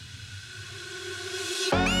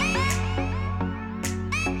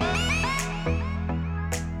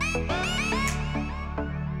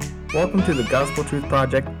welcome to the Gospel Truth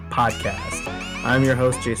Project podcast. I'm your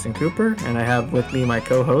host, Jason Cooper, and I have with me my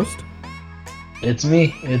co-host. It's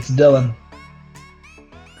me. It's Dylan.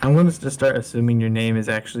 I'm going to start assuming your name is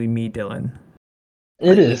actually me, Dylan.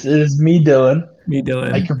 It is. It is me, Dylan. Me,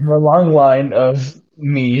 Dylan. I come from a long line of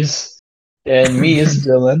me's, and me is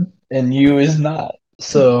Dylan, and you is not.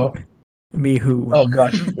 So, Me who? oh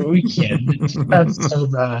gosh, we can't. That's so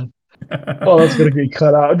bad. Oh, that's gonna get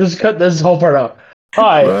cut out. Just cut this whole part out.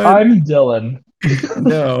 Hi, What? I'm Dylan.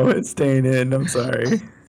 No, it's staying in. I'm sorry.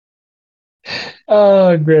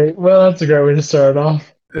 Oh, great. Well, that's a great way to start off.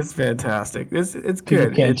 It's fantastic. It's People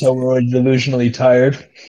good. can't It's tell we're delusionally tired.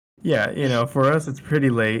 yeah, for us it's pretty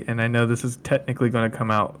late, and I know this is technically going to come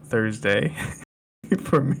out Thursday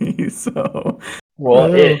for me. So,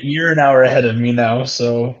 Well, you're an hour ahead of me now,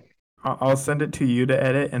 so I'll send it to you to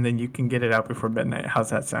edit, and then you can get it out before midnight. How's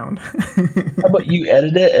that sound? how about you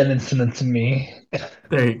edit it and then send it to me?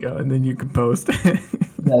 There you go, and then you can post.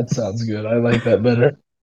 That sounds good. I like that better.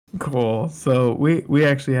 Cool. So we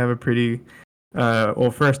actually have a pretty. Well,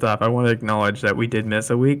 first off, I want to acknowledge that we did miss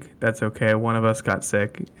a week. That's okay. One of us got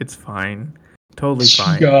sick. It's fine. Totally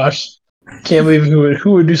fine. Gosh, can't believe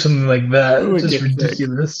who would do something like that. Who It's would just get sick?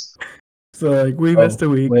 ridiculous. So like we missed a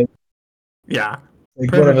week. Like, Yeah.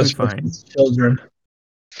 like one of Perfectly us was fine. with children.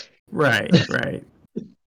 Right.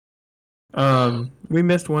 We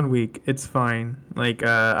missed 1 week. It's fine. Like,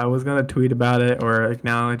 I was gonna tweet about it or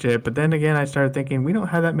acknowledge it, but then again, I started thinking we don't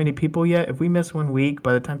have that many people yet. If we miss 1 week,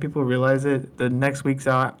 by the time people realize it, the next week's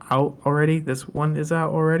out already. This one is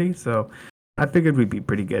out already, so I figured we'd be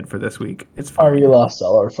pretty good for this week. It's Already fine. lost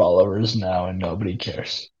all our followers now, and nobody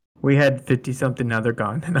cares. We had 50 something. Now they're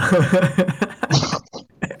gone.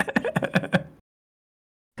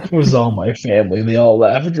 It was all my family. They all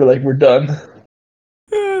laughed. They're like, "We're done."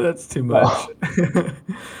 That's too much.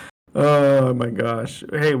 Oh my gosh.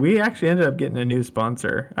 Hey, we actually ended up getting a new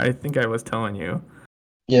sponsor. I think I was telling you.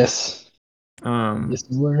 Yes. Um, Yes,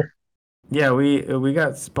 we were. yeah, we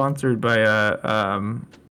got sponsored by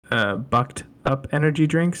Bucked Up energy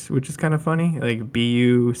drinks, which is kind of funny. Like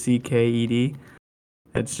Bucked.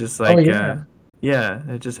 It's just Oh like yeah. yeah,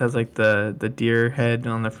 it just has like the deer head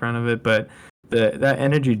on the front of it, but that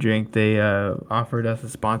energy drink they offered us a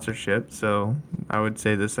sponsorship, so I would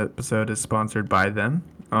say this episode is sponsored by them.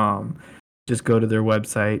 Just go to their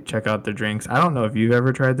website, check out their drinks. I don't know if you've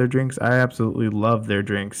ever tried their drinks. I absolutely love their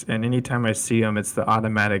drinks, and anytime I see them, it's the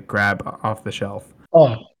automatic grab off the shelf.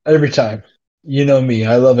 Oh, every time. You know me.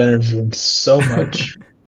 I love energy drinks so much.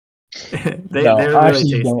 No, They're I really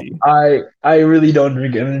actually don't. tasty. I really don't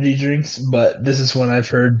drink energy drinks, but this is one I've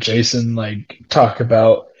heard Jason like talk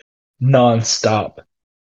about nonstop.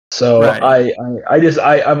 So Right.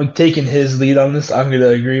 I'm taking his lead on this. I'm gonna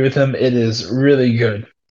agree with him. It is really good.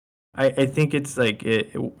 I think it's like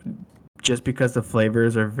just because the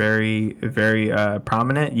flavors are very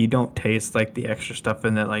prominent, you don't taste like the extra stuff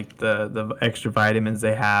in it, like the extra vitamins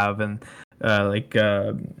they have, and like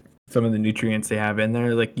some of the nutrients they have in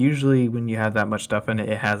there. Like usually when you have that much stuff in it,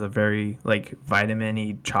 it has a very like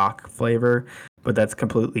vitamin-y chalk flavor, but that's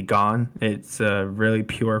completely gone. It's a really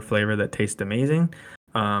pure flavor that tastes amazing.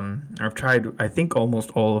 I've tried I think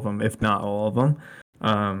almost all of them, if not all of them.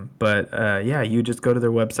 But yeah, you just go to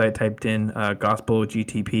their website, typed in Gospel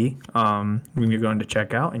GTP when you're going to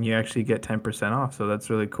check out, and you actually get 10% off. So that's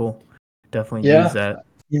really cool. Definitely use Yeah, that.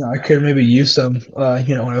 I could maybe use some.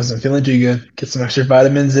 When I wasn't feeling too good, get some extra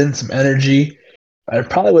vitamins in, some energy. I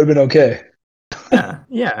probably would have been okay.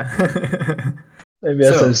 Yeah. Maybe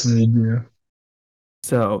that's what I so just need to do.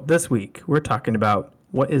 so this week we're talking about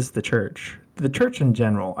what is the church. The church in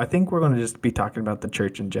general. I think we're going to just be talking about the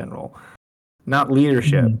church in general, not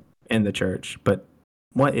leadership Mhm. in the church, but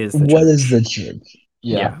what is the What is church? the church?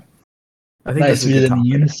 Yeah, Yeah, I think this nice. is a We good did it in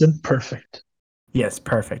topic. unison. Perfect. Yes,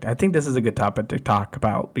 perfect. I think this is a good topic to talk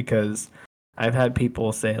about because I've had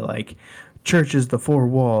people say like church is the four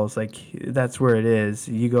walls, like that's where it is.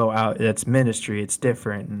 You go out, it's ministry, it's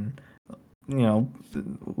different and you know,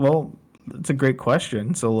 well, it's a great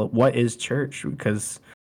question. So what is church? Because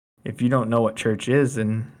if you don't know what church is,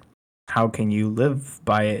 then how can you live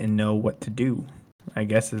by it and know what to do? I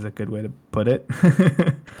guess is a good way to put it.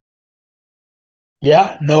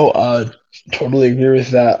 Yeah, no, totally agree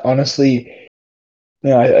with that. Honestly,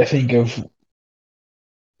 I think of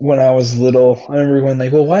when I was little. I remember going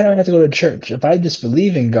like, "Well, why do I have to go to church? If I just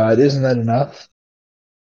believe in God, isn't that enough?"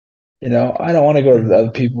 I don't want to go to the Mhm.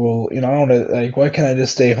 other people. I want to like, why can't I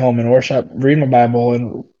just stay home and worship, read my Bible,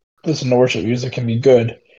 and listen to worship music can be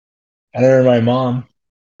good. And I remember my mom,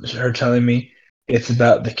 her telling me it's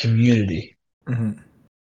about the community, Mhm.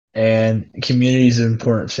 and community is an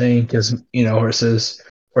important thing because where it says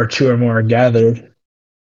where two or more are gathered,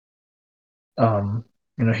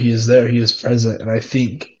 he is there, he is present. And I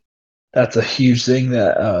think that's a huge thing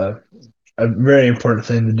that a very important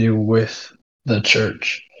thing to do with the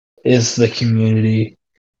church is the community,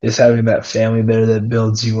 is having that family there that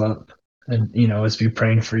builds you up and, is be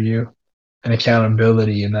praying for you and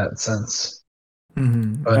accountability in that sense.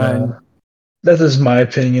 Mm-hmm. But And that's just my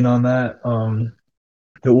opinion on that.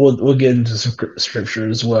 But we'll get into some scripture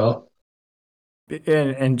as well.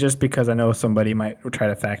 and just because I know somebody might try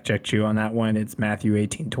to fact check you on that one, it's Matthew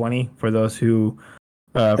 18:20 for those who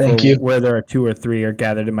for Thank you. where there are two or three are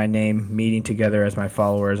gathered in my name, meeting together as my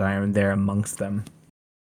followers, I am there amongst them.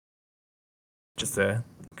 Just to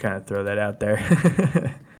kind of throw that out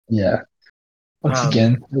there. Yeah. Once um,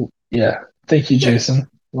 again, yeah. Thank you, yeah, Jason.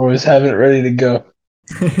 We always have it ready to go.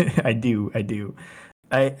 I do, I do,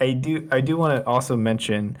 I do want to also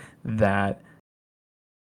mention that,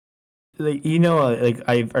 like, like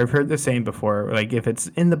I've heard the saying before, like if it's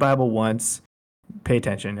in the Bible once, pay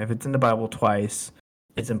attention. If it's in the Bible twice,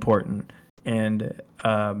 it's important. And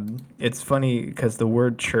it's funny because the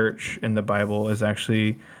word church in the Bible is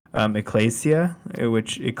actually ecclesia,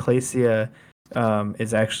 which ecclesia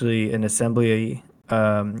is actually an assembly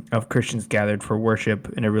of Christians gathered for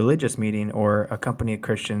worship in a religious meeting or a company of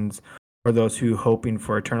Christians or those who hoping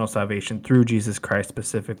for eternal salvation through Jesus Christ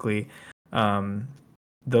specifically. Um,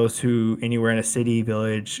 those who anywhere in a city,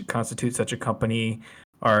 village constitute such a company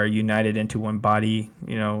are united into one body.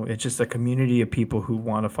 It's just a community of people who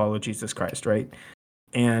want to follow Jesus Christ, right?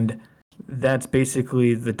 And that's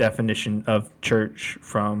basically the definition of church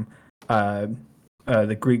from uh,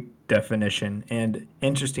 the Greek definition. And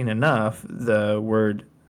interesting enough, the word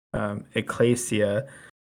ecclesia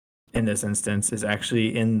in this instance is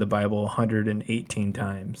actually in the Bible 118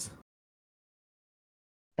 times.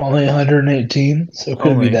 Only 118, so it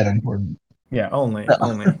couldn't be Only. that important. Yeah, only.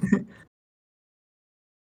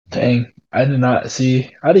 Dang, I did not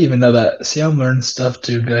see. I didn't even know that. See, I'm learning stuff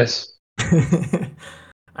too, guys.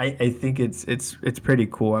 I think it's pretty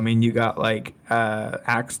cool. I mean, you got like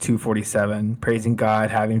Acts 2:47, praising God,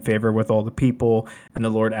 having favor with all the people, and the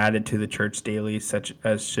Lord added to the church daily such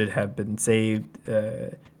as should have been saved.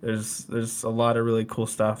 There's a lot of really cool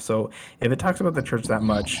stuff. So if it talks about the church that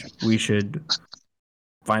much, we should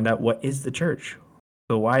find out what is the church.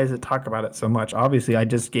 So why does it talk about it so much? Obviously, I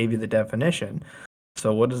just gave you the definition.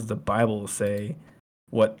 So what does the Bible say?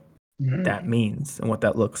 What that Mm, means and what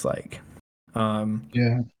that looks like? Um,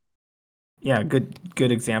 yeah. yeah, good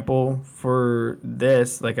example for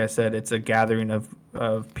this. Like I said, it's a gathering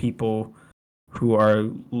of people who are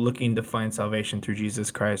looking to find salvation through Jesus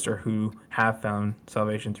Christ or who have found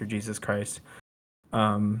salvation through Jesus Christ.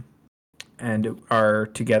 Um, and are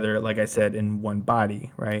together, like I said, in one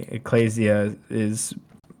body, right? Ecclesia is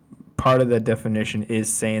part of the definition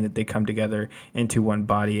is saying that they come together into one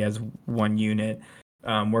body as one unit,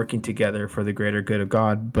 working together for the greater good of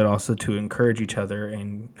God, but also to encourage each other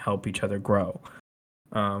and help each other grow.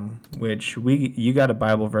 Which you got a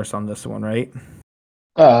Bible verse on this one, right?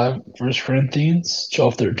 First Corinthians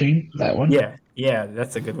 12:13. That one. Yeah,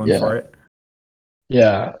 that's a good one Yeah. for it.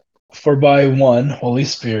 Yeah. For by one Holy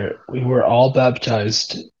Spirit we were all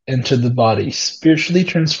baptized into the body, spiritually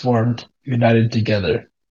transformed, united together,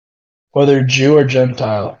 whether Jew or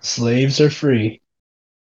Gentile, slaves or free,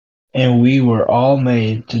 and we were all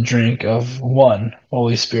made to drink of one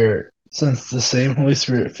Holy Spirit, since the same Holy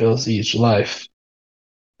Spirit fills each life.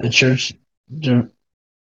 The church de-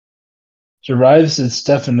 derives its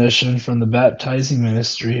definition from the baptizing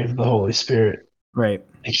ministry of the Holy Spirit. Right.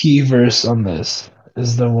 The key verse on this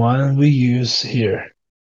is the one we use here.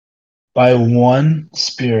 By one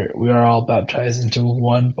Spirit, we are all baptized into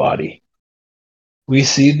one body. We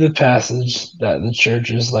see the passage that the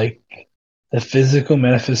church is like the physical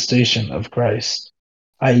manifestation of Christ,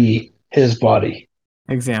 i.e., his body.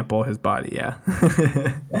 Example, his body. Yeah.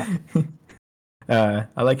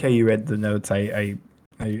 I like how you read the notes I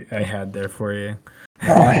had there for you.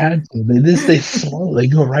 Oh, I had to. They slow. They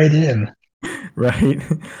go right in. Right.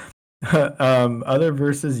 Other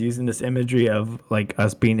verses using this imagery of like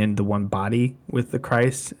us being in the one body with the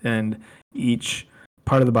Christ, and each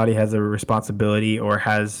part of the body has a responsibility or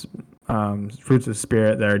has fruits of the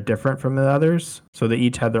spirit that are different from the others. So they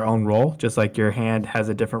each have their own role, just like your hand has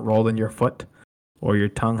a different role than your foot, or your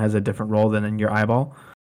tongue has a different role than in your eyeball.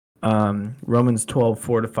 Romans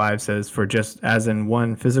 12:4-5 says, "For just as in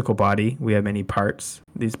one physical body we have many parts,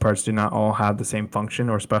 these parts do not all have the same function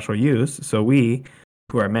or special use. So we,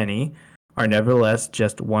 who are many, are nevertheless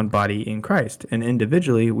just one body in Christ. And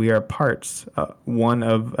individually we are parts, one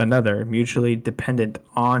of another, mutually dependent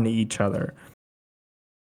on each other."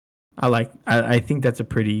 I think that's a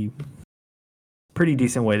pretty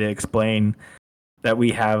decent way to explain that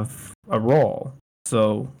we have a role.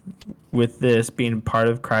 So with this being part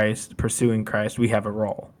of Christ, pursuing Christ, we have a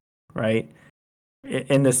role, right?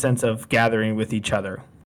 In the sense of gathering with each other.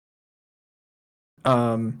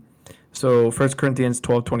 Um, so 1 Corinthians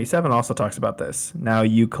 12:27 also talks about this. Now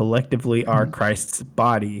you collectively are Christ's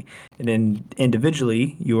body, and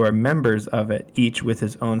individually you are members of it, each with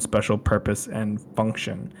his own special purpose and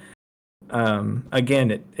function.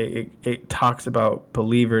 Again, it talks about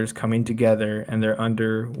believers coming together and they're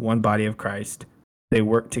under one body of Christ. They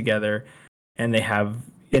work together and they have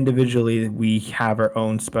individually we have our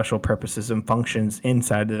own special purposes and functions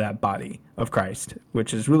inside of that body of Christ,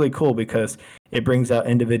 which is really cool because it brings out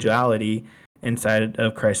individuality inside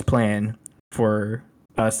of Christ's plan for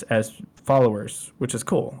us as followers, which is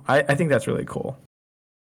cool. I think that's really cool.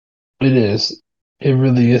 It is. It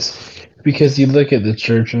really is. Because you look at the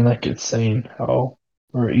church and like it's saying how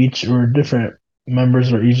we're different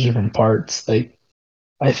members, we're each different parts. Like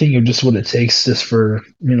I think of just what it takes just for,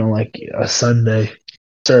 like a Sunday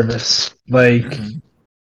service. Like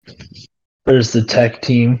Mm-hmm. there's the tech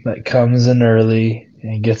team that comes in early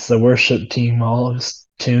and gets the worship team all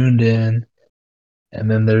tuned in.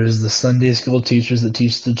 And then there's the Sunday school teachers that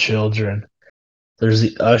teach the children. There's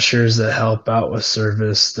the ushers that help out with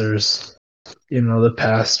service. There's, the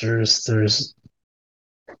pastors. There's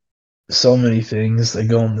so many things that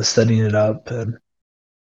go into setting it up. And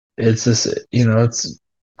it's just, it's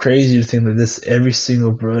crazy to think that this every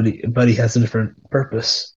single buddy has a different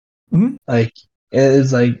purpose. Mm-hmm. Like,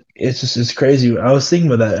 it's crazy. I was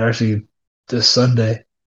thinking about that actually this Sunday.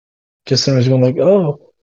 Just someone's going like,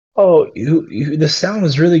 the sound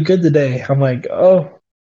was really good today. I'm like, oh,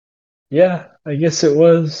 yeah, I guess it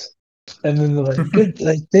was. And then they're like, good,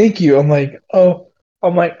 like, thank you. I'm like,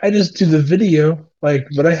 I just do the video, like,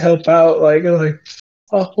 but I help out. Like, I'm like,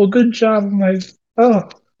 oh, well, good job. I'm like, oh,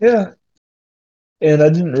 yeah. And I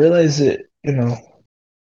didn't realize it,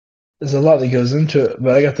 there's a lot that goes into it,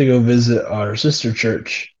 but I got to go visit our sister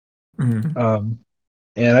church. Mm-hmm. Um,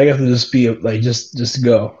 and I got to just be like, just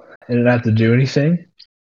go. I didn't have to do anything.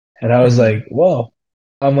 And I was Mm-hmm. like, whoa.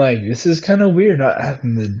 I'm like, this is kind of weird not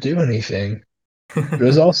having to do anything. But it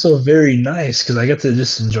was also very nice because I got to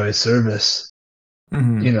just enjoy service,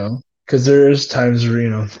 Mm-hmm. because there's times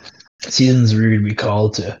where, seasons where you'd be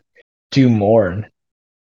called to do more and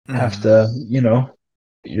have Mm-hmm. to,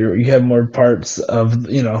 you have more parts of,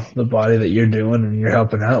 the body that you're doing and you're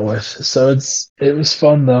helping out with. So it was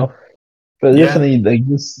fun though. But Yeah. definitely like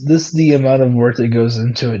this the amount of work that goes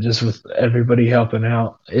into it just with everybody helping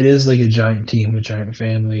out. It is like a giant team, a giant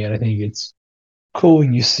family, and I think it's cool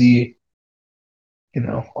when you see,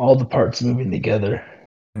 all the parts moving together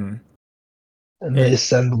Mm-hmm. and the It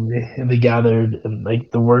assembly and the gathered and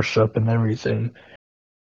like the worship and everything.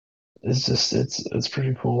 It's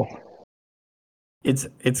pretty cool.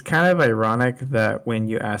 it's kind of ironic that when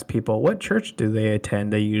you ask people what church do they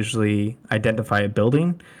attend, they usually identify a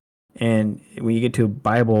building. And when you get to a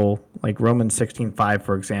Bible like Romans 16:5,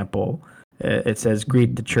 for example, it says,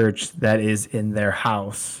 "Greet the church that is in their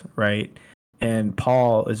house," right? And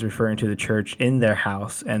Paul is referring to the church in their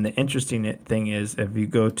house. And the interesting thing is, if you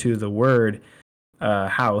go to the word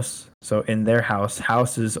house, so in their house,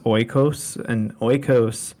 house is oikos, and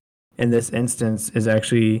oikos in this instance is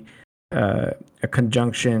actually a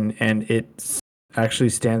conjunction, and it actually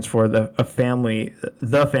stands for the family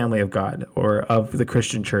of God, or of the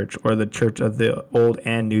Christian church, or the church of the Old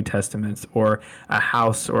and New Testaments, or a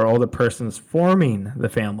house, or all the persons forming the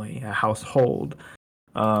family, a household.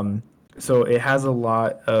 Um, so it has a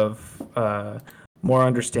lot of more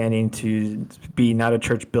understanding to be not a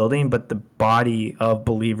church building, but the body of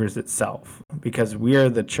believers itself, because we are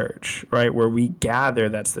the church, right? Where we gather,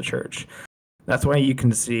 that's the church. That's why you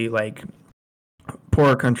can see like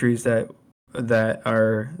poorer countries that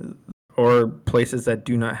are or places that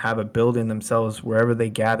do not have a building themselves, wherever they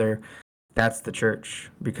gather, that's the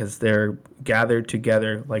church, because they're gathered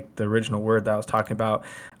together, like the original word that I was talking about,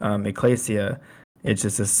 ecclesia. It's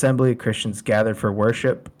just assembly of Christians gathered for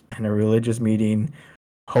worship and a religious meeting,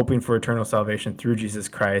 hoping for eternal salvation through Jesus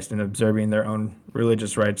Christ and observing their own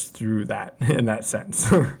religious rites through that, in that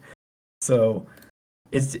sense. So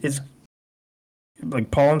it's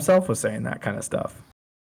like Paul himself was saying that kind of stuff.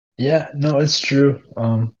 Yeah, no, it's true.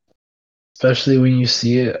 Especially when you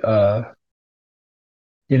see it,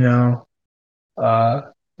 you know, uh,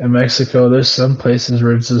 in Mexico, there's some places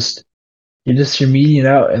where it's just you're meeting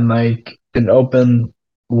out in like an open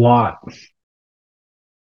lot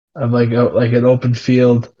of like an open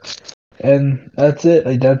field, and that's it.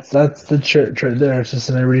 Like that's the church right there. It's just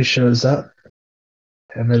and everybody shows up.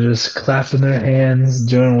 and they're just clapping their hands,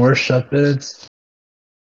 doing worship. And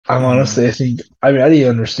I'm Mm-hmm. honestly, I mean, I didn't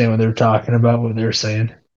understand what they were talking about, what they were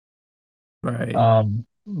saying. Right.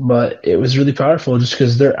 But it was really powerful just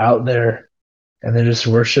because they're out there and they're just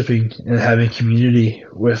worshiping and having community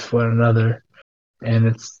with one another. And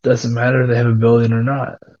it doesn't matter if they have a building or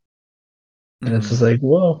not. And it's Mm-hmm. just like,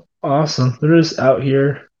 whoa, awesome. They're just out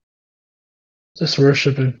here, just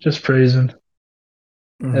worshiping, just praising.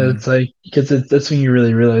 And Mm-hmm. it's like, because that's when you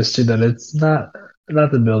really realize too that it's not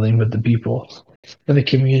the building, but the people and the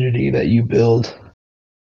community that you build.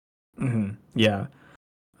 Mm-hmm. Yeah.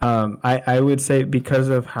 I would say because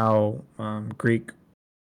of how Greek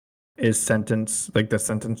is sentence, like the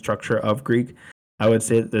sentence structure of Greek, I would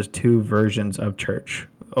say that there's two versions of church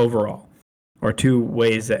overall, or two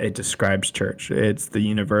ways that it describes church. It's the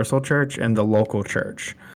universal church and the local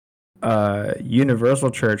church. Universal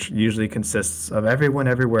church usually consists of everyone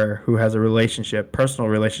everywhere who has a relationship, personal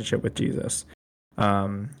relationship with Jesus.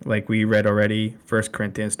 Like we read already, 1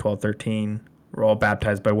 Corinthians 12:13. We're all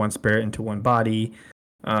baptized by one Spirit into one body.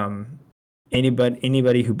 Um,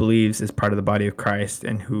 anybody who believes is part of the body of Christ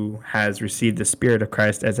and who has received the Spirit of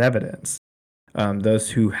Christ as evidence.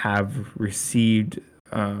 Those who have received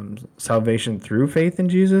salvation through faith in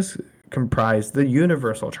Jesus comprise the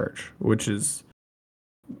universal church, which is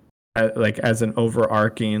like as an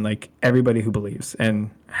overarching, like everybody who believes and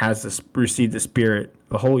has this received the Spirit,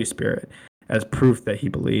 the Holy Spirit, as proof that he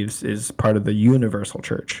believes is part of the universal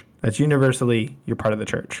church. That's universally you're part of the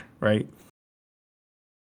church, right?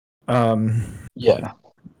 Um, Yeah.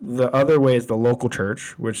 the other way is the local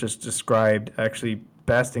church, which is described actually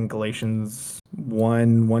best in Galatians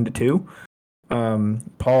 1:1-2.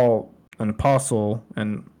 Paul, an apostle,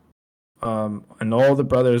 and all the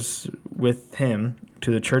brothers with him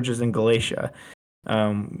to the churches in Galatia.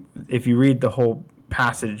 If you read the whole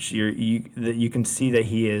passage, you can see that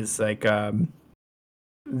he is like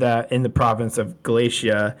that in the province of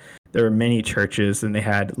Galatia, there were many churches and they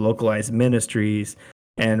had localized ministries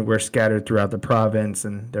and were scattered throughout the province.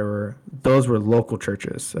 And those were local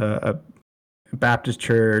churches, a Baptist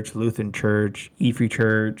church, Lutheran church, Ephraim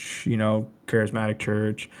church, charismatic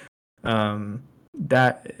church.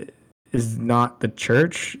 That is not the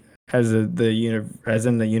church as in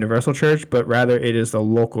the universal church, but rather it is a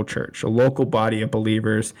local church, a local body of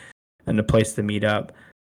believers, and a place to meet up.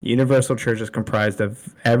 The universal church is comprised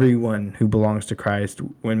of everyone who belongs to Christ.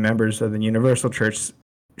 When members of the universal church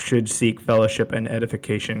should seek fellowship and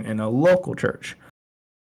edification in a local church.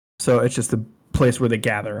 So it's just a place where they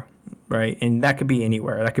gather, right? And that could be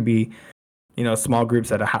anywhere. That could be small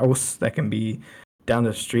groups at a house. That can be down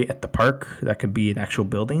the street at the park. That could be an actual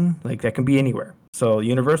building. Like that can be anywhere. So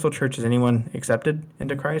universal church is anyone accepted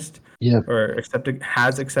into Christ Yep. or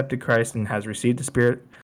has accepted Christ and has received the Spirit.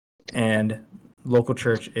 And local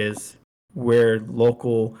church is where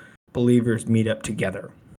local believers meet up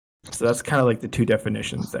together. So that's kind of like the two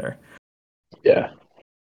definitions there. Yeah.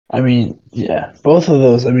 I mean, yeah. Both of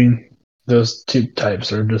those. I mean, those two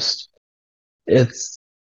types are just. It's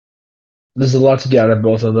there's a lot to get out of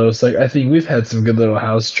both of those. Like I think we've had some good little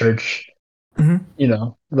house church, Mm-hmm.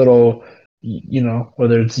 little,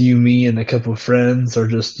 whether it's you, me, and a couple of friends, or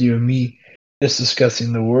just you and me, just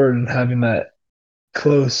discussing the word and having that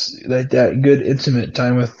close, like that good intimate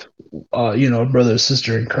time with, brother or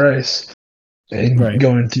sister in Christ, and Right.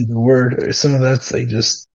 going through the word. Some of that's like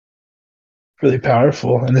just really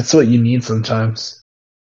powerful, and it's what you need sometimes.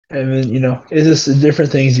 And then it's just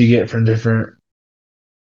different things you get from you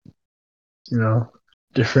know,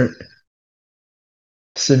 different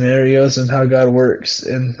scenarios and how God works.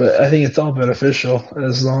 But I think it's all beneficial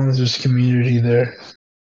as long as there's community there.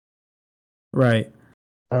 Right.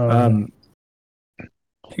 Um, Um,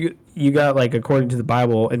 you got like according to the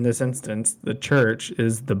Bible in this instance, the church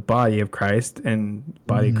is the body of Christ, and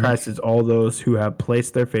body of mhm. Christ is all those who have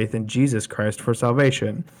placed their faith in Jesus Christ for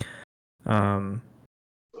salvation. Um,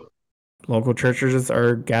 local churches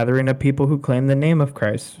are gathering of people who claim the name of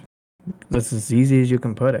Christ. That's as easy as you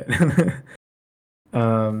can put it.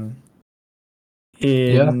 um,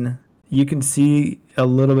 Yeah, in You can see a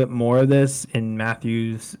little bit more of this in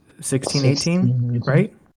Matthew's 16:18, 16.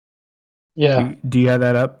 right? Yeah, Do you have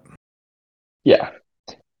that up? yeah.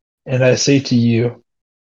 And I say to you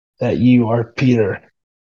that you are Peter,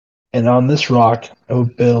 and on this rock I will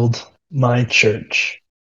build my church,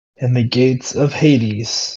 and the gates of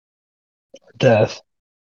Hades, death,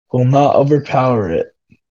 will not overpower it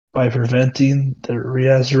by preventing the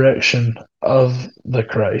resurrection of the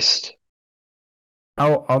Christ.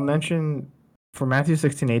 I'll mention for Matthew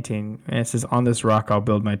 16:18, and it says, "On this rock I'll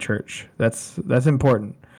build my church." That's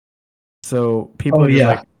important. So people Oh are just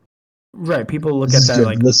like, yeah, Right. People look This at is that good.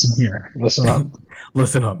 like, Listen here. Listen up.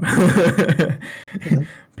 listen up.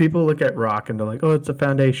 People look at rock and they're like, oh, it's a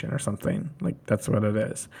foundation or something. Like, that's what it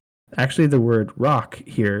is. Actually, the word rock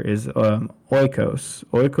here is oikos.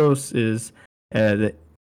 Oikos is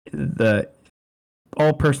the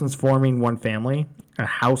all persons forming one family, a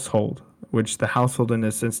household, which the household in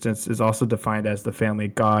this instance is also defined as the family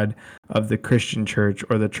God of the Christian church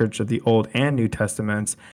or the church of the Old and New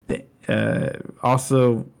Testaments.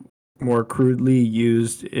 Also more crudely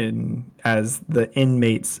used in as the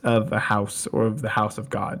inmates of a house or of the house of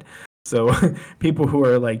God. So people who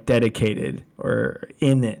are like dedicated or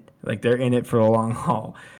in it, like they're in it for a long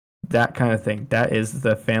haul, that kind of thing. That is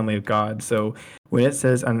the family of God. So when it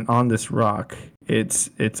says on this rock, it's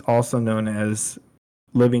also known as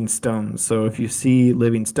living stones. So if you see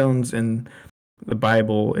living stones in the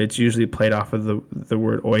Bible, it's usually played off of the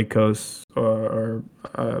word oikos or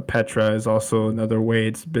petra is also another way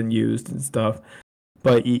it's been used and stuff.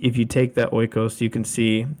 But if you take that oikos, you can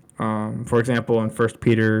see, for example, in 1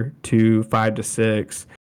 Peter 2:5-6,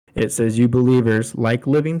 it says, "You believers, like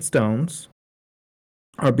living stones,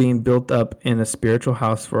 are being built up in a spiritual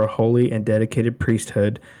house for a holy and dedicated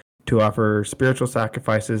priesthood to offer spiritual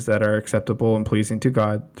sacrifices that are acceptable and pleasing to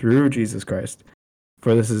God through Jesus Christ.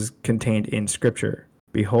 For this is contained in Scripture.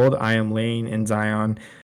 Behold, I am laying in Zion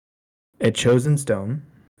a chosen stone,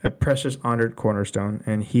 a precious honored cornerstone,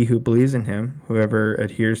 and he who believes in him, whoever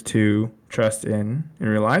adheres to, trusts in, and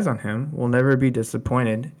relies on him, will never be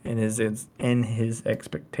disappointed in his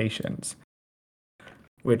expectations."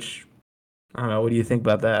 Which, I don't know, what do you think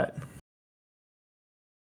about that?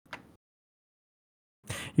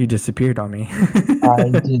 You disappeared on me. I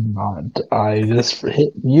did not. I just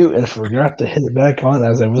hit mute and forgot to hit it back on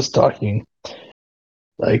as I was talking,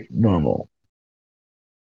 like normal.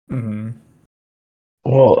 Mm-hmm.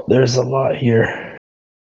 Well, there's a lot here.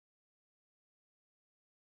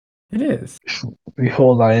 It is.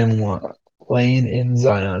 Behold, I am laying in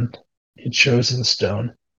Zion, a chosen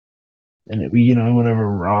stone, and whatever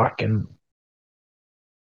rock, and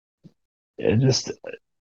it just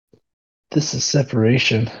this is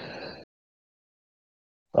separation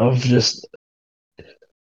of just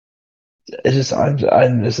it just I'm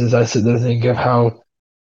just as I sit there think of how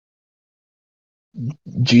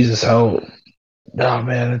Jesus how oh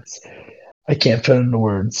man it's I can't put it into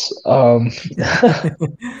words.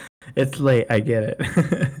 It's late. I get it.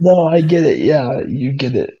 No, I get it. Yeah, you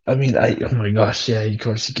get it. I mean, oh my gosh, yeah, of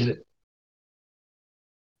course you get it.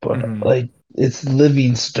 But Mm-hmm. like, it's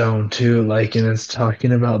living stone too, like, and it's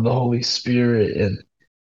talking about the Holy Spirit, and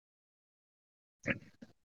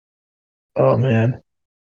oh man,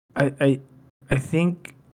 I, I, I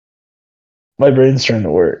think. my brain's trying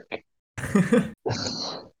to work.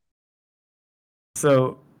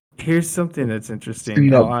 So here's something that's It's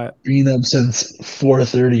interesting. Oh, been up since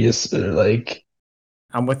 4:30 is like,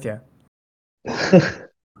 I'm with you.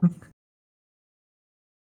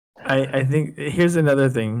 I think here's another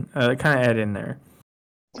thing. Kind of add in there.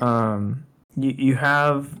 You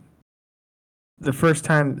have the first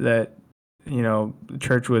time that the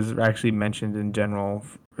church was actually mentioned in general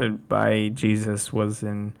by Jesus was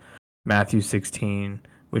in Matthew 16,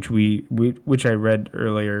 which I read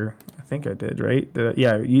earlier. I think I did, right?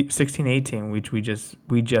 16:18, which we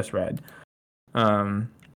just read.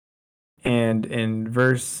 Um, and in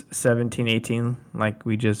verse 17:18, like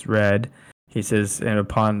we just read, he says, "And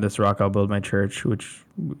upon this rock I'll build my church," which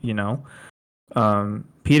you know.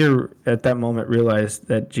 Peter at that moment realized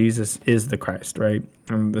that Jesus is the Christ, right?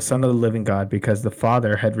 The Son of the living God, because the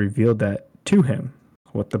Father had revealed that to him,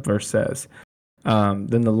 what the verse says.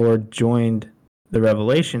 Then the Lord joined the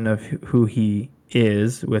revelation of who he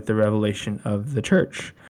is with the revelation of the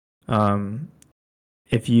church. Um,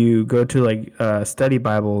 if you go to like study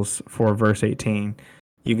Bibles for verse 18,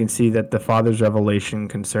 you can see that the Father's revelation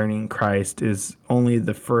concerning Christ is only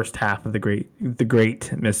the first half of the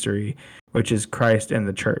great mystery, which is Christ and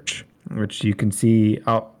the church, which you can see.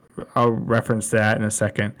 I'll reference that in a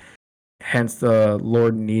second. Hence, the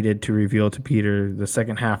Lord needed to reveal to Peter the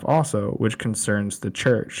second half also, which concerns the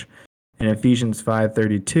church. In Ephesians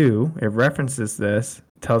 5:32, it references this,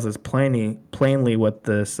 tells us plainly what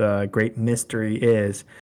this great mystery is,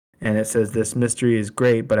 and it says, "This mystery is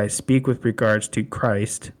great, but I speak with regards to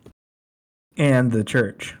Christ and the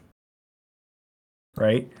church."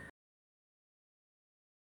 Right?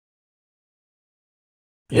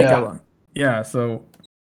 Hey, yeah, Gala. Yeah. So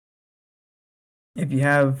if you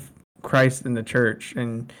have Christ in the church,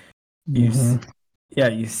 and you, hmm yeah,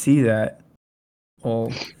 you see that.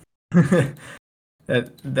 Well,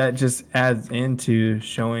 that just adds into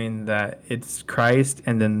showing that it's Christ,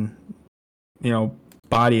 and then you know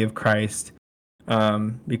body of Christ.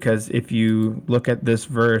 Because if you look at this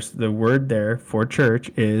verse, the word there for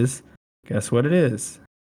church is, guess what it is?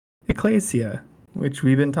 Ecclesia, which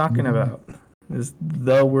we've been talking Mhm. about. Is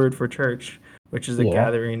the word for church, which is a Yeah.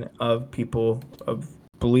 gathering of people, of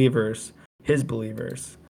believers, his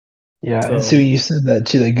believers. Yeah. And so So, when you said that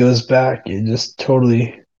too, that goes back, it just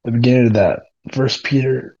totally the beginning of that First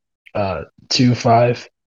Peter 2:5.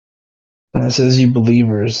 And it says you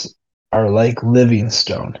believers are like living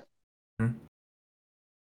stone.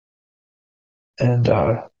 And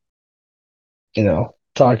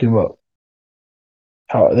talking about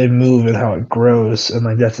how they move and how it grows, and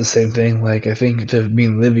like that's the same thing. Like I think to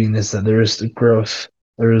being living is that there is the growth,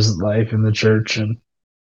 there is life in the church, and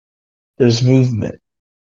there's movement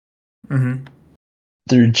mm-hmm.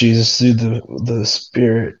 through Jesus, through the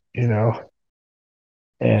Spirit, Right.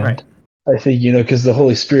 and I think because the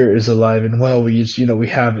Holy Spirit is alive and well. We just, we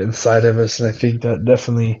have it inside of us, and I think that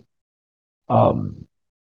definitely, um,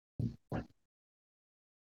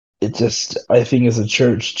 it just I think as a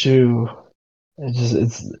church too,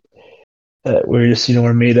 it's that we're just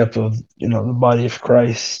we're made up of the body of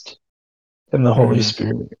Christ and the Holy Mm-hmm.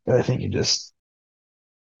 Spirit. And I think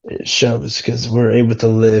it shows because we're able to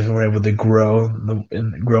live and we're able to grow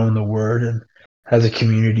and grow in the Word and as a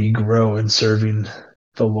community grow in serving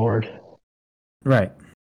the Lord. Right.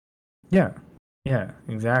 Yeah. Yeah.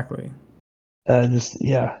 Exactly. Just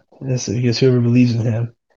yeah, just because whoever believes in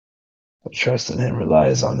Him, trusts in Him,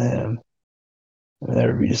 relies on Him, will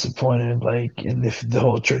never be disappointed. Like, and if the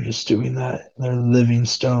whole church is doing that, they're living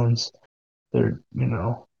stones. They're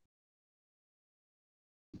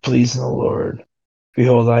pleasing the Lord.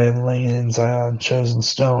 Behold, I am laying in Zion, chosen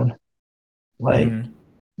stone. Like Mm-hmm.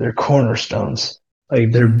 they're cornerstones.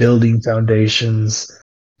 Like they're Mm-hmm. building foundations.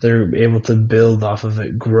 They're able to build off of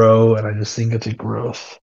it, grow, and I just think it's a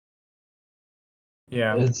growth.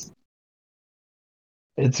 Yeah. It's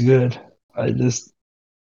it's good. I just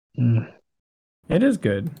mm. It is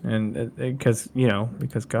good, and because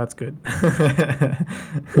because God's good.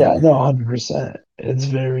 Yeah, no, 100%.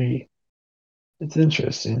 It's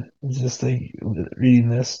interesting. It's just like reading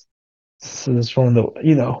this. So it's one of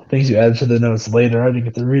the things you add to the notes later. I didn't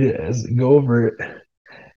get to read it as go over it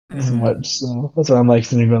as hmm much. So that's why I'm like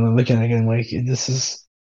sitting going and looking at it and like Like this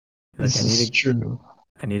is true.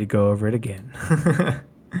 I need to go over it again.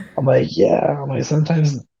 I'm like, yeah. I'm like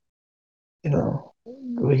sometimes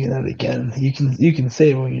looking at it again, you can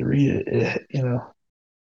say it when you read it.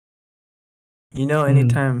 Mm,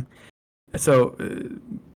 Anytime. So,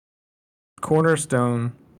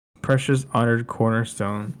 cornerstone, precious honored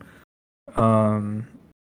cornerstone. Um,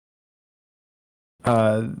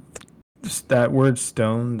 uh, that word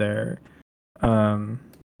stone there, um,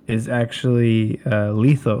 is actually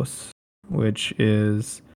lithos, which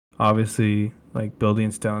is obviously like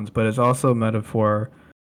building stones, but it's also a metaphor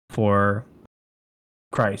for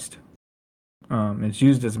Christ. It's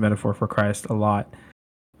used as a metaphor for Christ a lot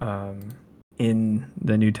um, in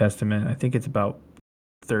the New Testament. I think it's about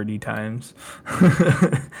 30 times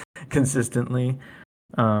consistently.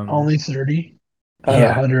 Um, only 30 out of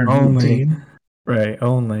yeah, only 118. right,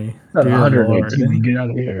 only Out of dear 118, Lord. then get out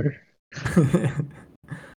of here.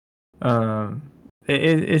 um,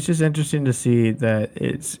 it's just interesting to see that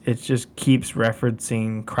it just keeps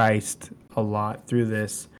referencing Christ a lot through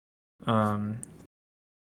this um,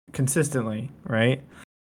 consistently, right?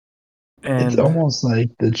 It's And almost like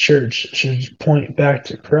the church should point back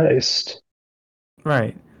to Christ.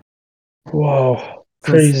 right, Whoa,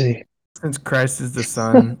 since crazy. since Christ is the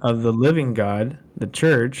Son of the living God, the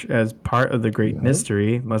church, as part of the great Yeah.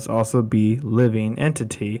 mystery, must also be living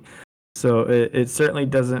entity. So it certainly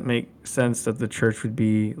doesn't make sense that the church would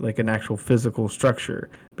be like an actual physical structure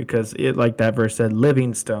because it, like that verse said,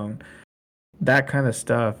 living stone. That kind of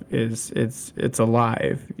stuff it's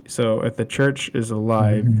alive. So if the church is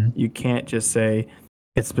alive, Mhm. you can't just say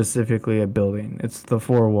it's specifically a building. It's the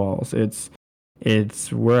four walls.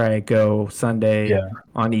 It's where I go Sunday Yeah.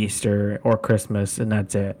 on Easter or Christmas, and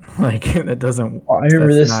that's it. Like that doesn't. I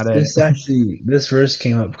remember That's this. not it. This verse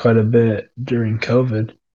came up quite a bit during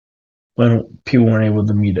COVID when people weren't able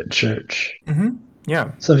to meet at church.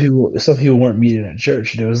 Yeah. Some people weren't meeting at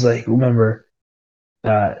church. And it was like, remember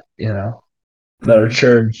that that our hmm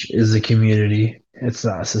church is a community. It's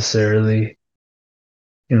not necessarily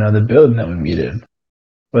the building that we meet in.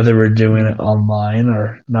 Whether we're doing it hmm online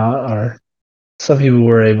or not, or some people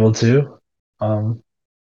were able to,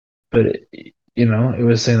 but it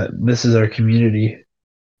was saying that this is our community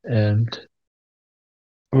and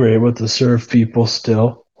we're able to serve people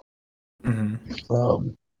still. hmm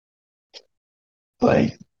Um,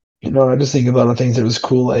 like I just think about the things that was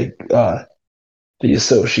cool, like the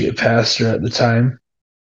associate pastor at the time.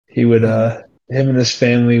 He would Mm-hmm. him and his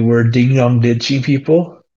family were ding dong ditching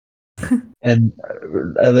people, and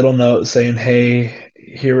a little note saying, "Hey,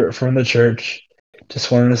 hear it from the church.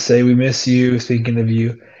 Just wanted to say we miss you, thinking of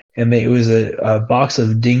you." And it was a box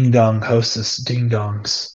of ding dong hostess ding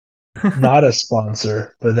dongs. Not a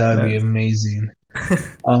sponsor, but that would be That's amazing.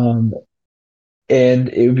 Um, and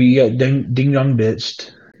it would be ding dong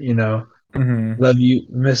ditched. mm-hmm. Love you,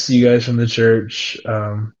 miss you guys from the church.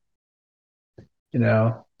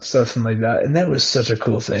 Something like that. And that was such a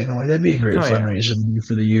cool thing. I'm like, that'd be a great Oh yeah. fundraiser to do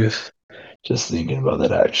for the youth. Just thinking about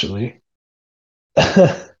that actually.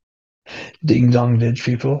 Ding dong ditch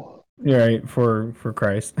people. You're right for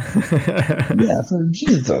Christ. Yeah, for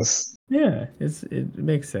Jesus. Yeah, it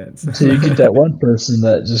makes sense. So you get that one person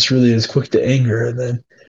that just really is quick to anger, and then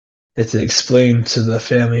it's to explain to the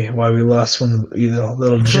family why we lost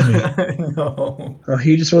little Jimmy. No. Oh,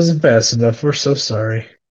 he just wasn't fast enough. We're so sorry.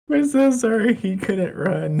 We're so sorry he couldn't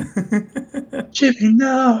run. Jimmy,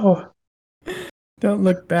 no. Don't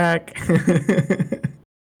look back.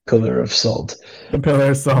 Pillar of salt. The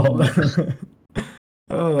pillar of salt. Um,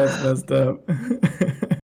 Oh, that's messed up.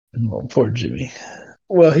 oh, poor Jimmy.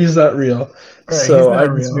 Well, he's not real. Right, he's So I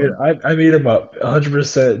not just made real. I made him up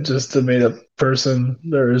 100% just a made up person.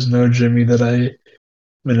 There is no Jimmy that I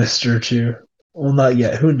minister to. Well, not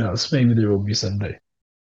yet. Who knows? Maybe there will be someday.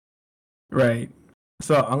 Right.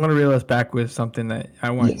 So I'm gonna reel us back with something that I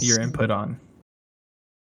want Yes. your input on.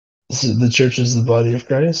 So the church is the body of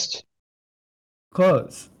Christ.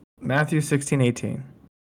 Close. Matthew 16:18.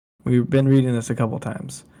 We've been reading this a couple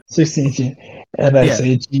times. 16. And I Yeah.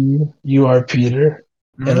 say to you, you are Peter,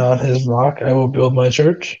 and Hmm. on his rock I will build my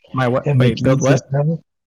church, My what? and the Wait, build gates of what? hell.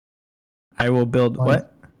 I will build My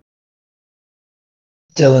what?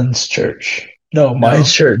 Dylan's church. No, my No.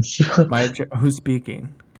 church. Who's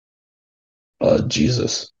speaking?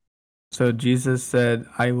 Jesus. So Jesus said,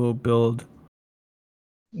 "I will build."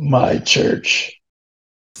 My church.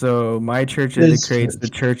 So my church His indicates the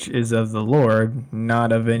church. church is of the Lord,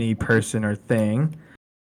 not of any person or thing.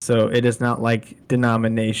 So it is not like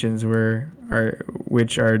denominations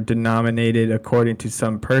which are denominated according to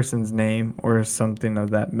some person's name or something of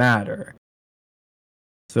that matter.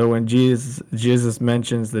 So when Jesus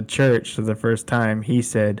mentions the church for the first time, he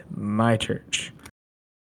said, "My church."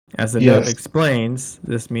 As the note Yes. explains,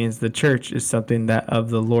 this means the church is something that of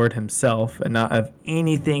the Lord himself and not of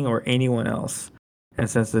anything or anyone else. And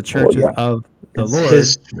since the Well, church is yeah. of the It's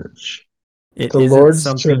his Lord, church. it The isn't Lord's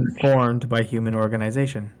something church. formed by human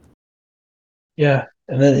organization. Yeah.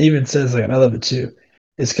 And then it even says, like, I love it too.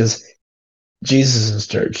 It's because Jesus'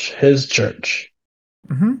 church, his church.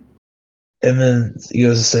 Mm-hmm. And then he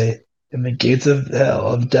goes to say, and the gates of hell,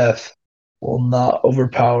 of death, will not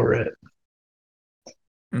overpower it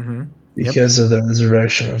Mm-hmm. Yep. because of the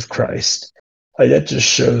resurrection of Christ. Like, that just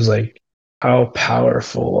shows, like, how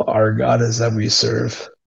powerful our God is that we serve.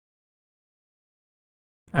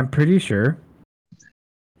 I'm pretty sure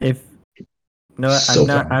if no, So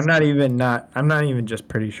I'm not even just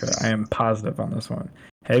pretty sure. I am positive on this one.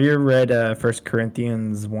 Have you read 1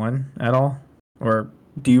 Corinthians 1 at all? Or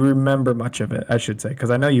do you remember much of it, I should say, because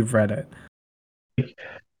I know you've read it.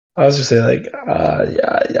 I was just say, like,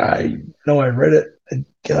 yeah, I know I read it.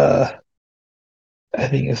 I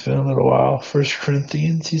think it's been a little while. First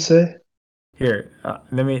Corinthians, you say? Here,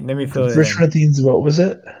 let me fill it First in. Corinthians, what was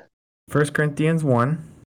it? 1 Corinthians 1.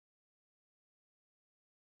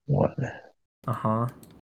 One. Uh-huh.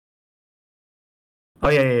 Oh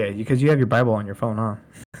yeah, because you have your Bible on your phone,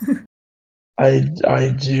 huh? I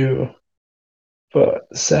do, but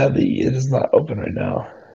sadly, it is not open right now.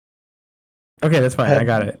 Okay, that's I fine. I have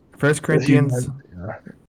got it. First a few Corinthians more.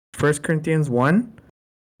 Yeah. 1 Corinthians 1.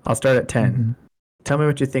 I'll start at 10. Hmm. Tell me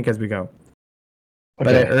what you think as we go. But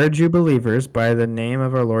I Okay. urge you, believers, by the name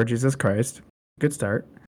of our Lord Jesus Christ, good start,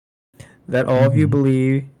 that Hmm. all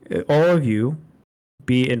of you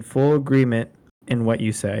be in full agreement in what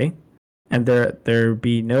you say, and there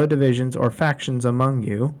be no divisions or factions among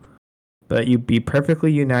you, but you be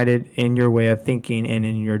perfectly united in your way of thinking and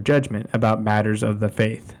in your judgment about matters of the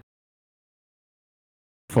faith.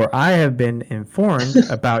 For I have been informed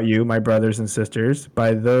about you, my brothers and sisters,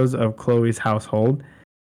 by those of Chloe's household,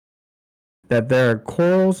 that there are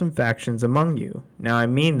quarrels and factions among you. Now I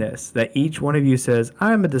mean this, that each one of you says,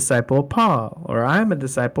 I am a disciple of Paul, or I am a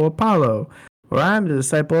disciple of Apollo, or I am a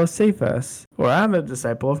disciple of Cephas, or I am a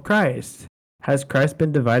disciple of Christ. Has Christ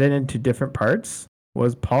been divided into different parts?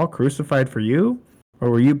 Was Paul crucified for you? Or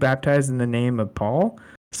were you baptized in the name of Paul?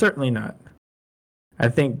 Certainly not. I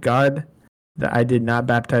thank God that I did not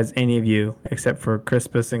baptize any of you except for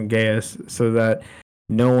Crispus and Gaius, so that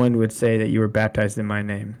no one would say that you were baptized in my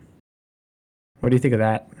name. What do you think of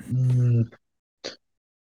that? Mm,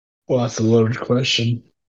 well, that's a loaded question.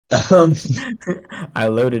 Um, I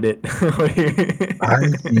loaded it. I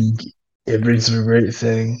think it brings up a great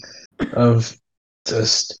thing of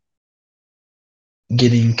just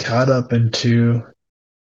getting caught up into,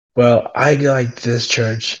 well, I like this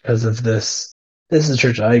church because of this. This is the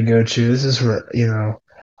church I go to. This is where,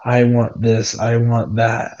 I want this, I want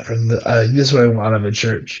that from this is what I want out of a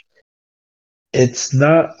church. It's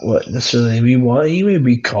not what necessarily we want. You may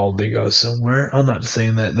be called to go somewhere. I'm not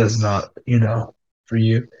saying that that's not, for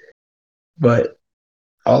you, but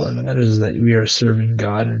all that matters is that we are serving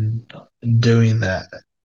God and doing that.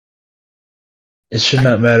 It should I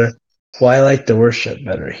not matter. Well, I like the worship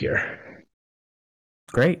better here.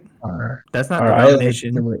 great. Or, That's not or I like the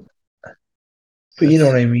denomination. way, but you know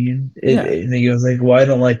That's what I mean? yeah, And he goes like, well, I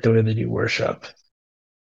don't like the way that you worship.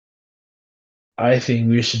 I think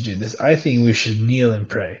we should do this. I think we should kneel and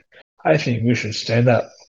pray. I think we should stand up.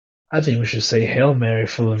 I think we should say, Hail Mary,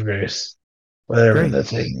 full of grace, whatever great. the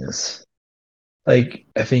thing is. Like,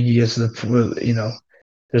 I think he gets to the point,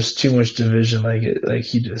 there's too much division, like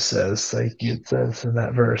he just says, like it says in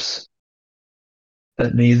that verse.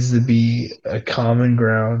 That needs to be a common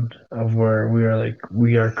ground of where we are like,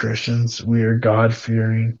 we are Christians, we are God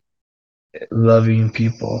fearing, loving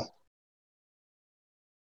people.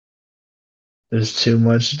 There's too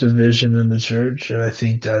much division in the church, and I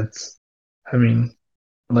think that's, I mean,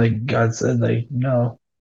 like God said, like, no,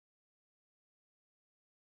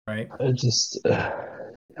 Right. it just,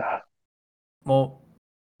 Well,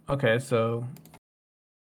 okay, so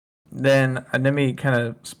then let me kind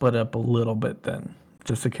of split up a little bit then,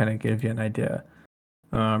 just to kind of give you an idea.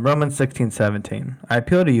 Romans 16:17. I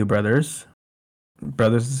appeal to you, brothers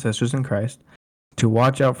and sisters in Christ, to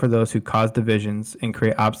watch out for those who cause divisions and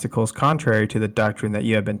create obstacles contrary to the doctrine that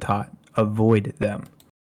you have been taught. Avoid them.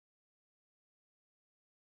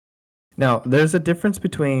 Now, there's a difference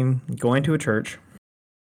between going to a church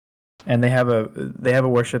and they have a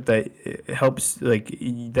worship that helps like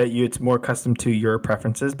that you it's more accustomed to your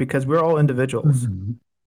preferences because we're all individuals. Mhm.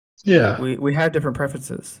 Yeah. We have different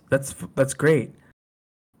preferences. That's great.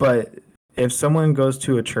 But if someone goes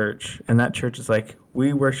to a church and that church is like,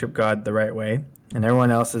 we worship God the right way and everyone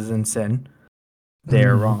else is in sin,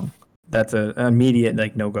 they're Mhm. wrong. That's an immediate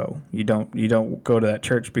like no go. You don't go to that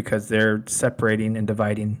church because they're separating and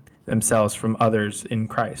dividing themselves from others in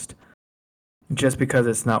Christ. Just because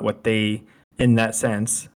it's not what they in that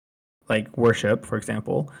sense, like worship, for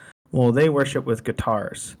example. Well, they worship with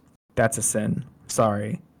guitars. That's a sin.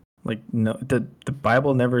 Sorry. Like no the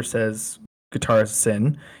Bible never says guitar is a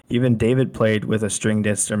sin. Even David played with a stringed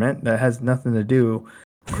instrument. That has nothing to do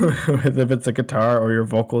with if it's a guitar or your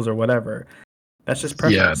vocals or whatever. That's just Yeah.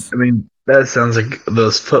 preference. I mean, that sounds like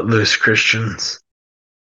those footloose Christians.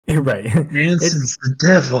 Right. It's Dancing's the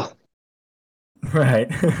devil. right.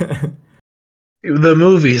 The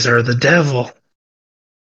movies are the devil.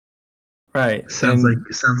 Right. And Sounds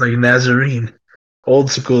like Nazarene. Old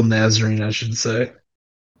school Nazarene, I should say.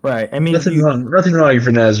 right. I mean Nothing you wrong. Nothing wrong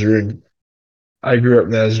for Nazarene. I grew up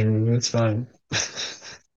Nazarene. It's fine.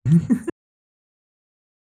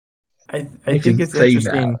 I I think can it's say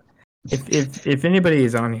that. interesting if anybody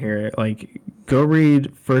is on here, like go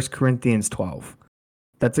read First Corinthians 12.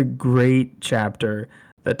 That's a great chapter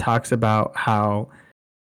that talks about how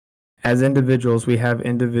as individuals we have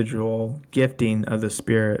individual gifting of the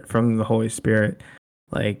Spirit from the Holy Spirit,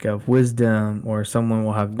 like of wisdom, or someone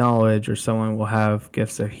will have knowledge, or someone will have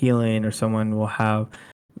gifts of healing, or someone will have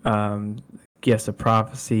um, gifts of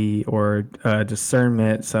prophecy or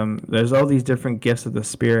discernment. There's all these different gifts of the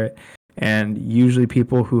Spirit, and usually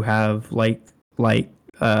people who have likeness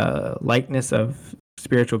of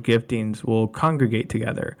spiritual giftings will congregate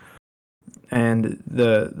together. And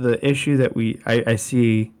the issue that I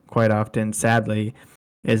see quite often, sadly,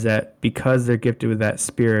 is that because they're gifted with that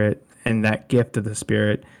spirit and that gift of the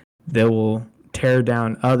spirit, they will tear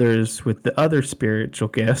down others with the other spiritual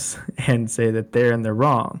gifts and say that they're in the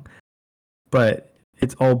wrong. But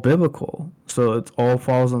it's all biblical, so it all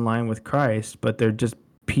falls in line with Christ. But they're just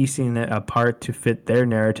piecing it apart to fit their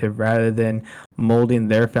narrative rather than molding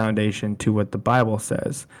their foundation to what the Bible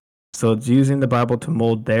says. So it's using the Bible to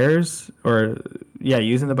mold theirs, or yeah,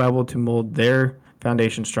 using the Bible to mold their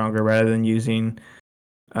foundation stronger rather than using.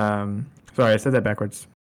 Sorry, I said that backwards.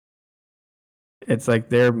 It's like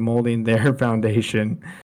they're molding their foundation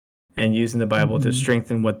and using the Bible to Mhm.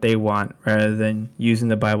 strengthen what they want rather than using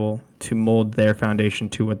the Bible to mold their foundation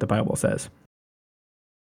to what the Bible says.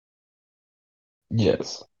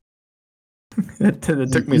 Yes. It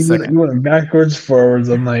took me a You second. went backwards, forwards.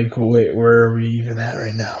 I'm like, wait, where are we even at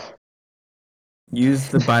right now? Use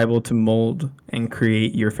the Bible to mold and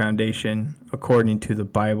create your foundation according to the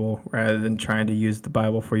Bible rather than trying to use the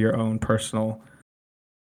Bible for your own personal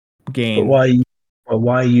But gain. why? But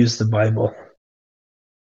why use the Bible?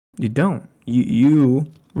 You don't.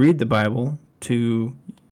 You read the Bible to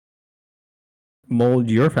mold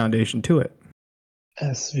your foundation to it.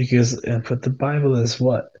 Yes, because and put the Bible as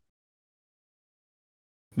what?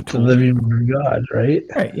 The The tool. living word of God, right?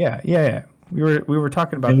 Right, yeah, yeah, yeah. We were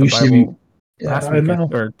talking And about the we should be. Bible Yeah, last I week know.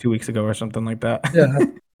 or 2 weeks ago or something like that. Yeah,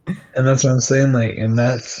 and that's what I'm saying. Like, and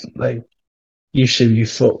that's like you should be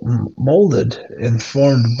molded and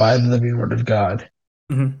formed by the living word of God.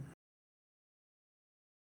 hmm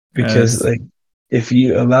Because As like, if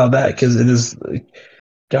you allow that, because it is like,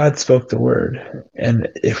 God spoke the word, and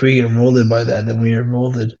if we get molded by that, then we are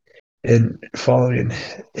molded in following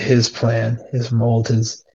His plan, His mold,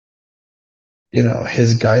 His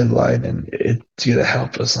guideline, and it's gonna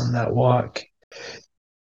help us on that walk.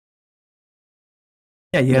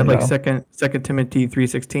 yeah, you You have like know, Second Timothy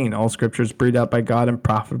 3:16. All scriptures breathed out by God and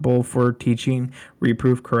profitable for teaching,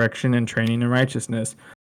 reproof, correction, and training in righteousness.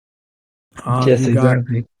 yes, You got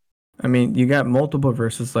exactly. I mean, you got multiple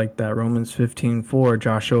verses like that. Romans 15:4,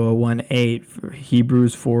 Joshua 1:8,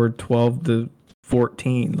 Hebrews 4:12 to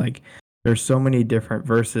 14. Like there's so many different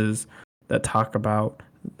verses that talk about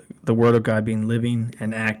the word of God being living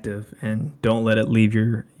and active, and don't let it leave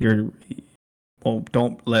your well,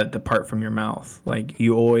 don't let it depart from your mouth. Like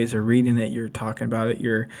you always are reading it, you're talking about it,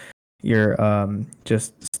 you're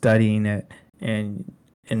just studying it, and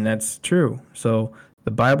that's true. So the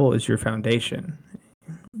Bible is your foundation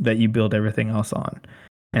that you build everything else on.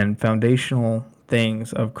 And foundational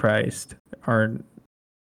things of Christ are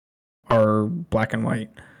are black and white.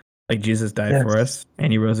 Like Jesus died for Yes. us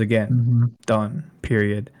and he rose again. Hmm. Done.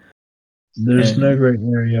 Period. There's no And gray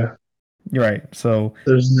area. you're right. So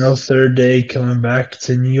There's no third day coming back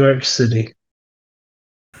to New York City.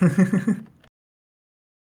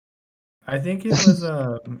 I think it was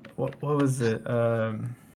what was it?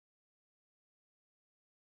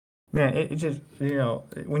 Yeah, it just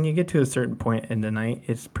when you get to a certain point in the night,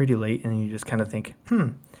 it's pretty late, and you just kind of think,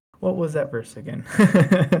 what was that verse again?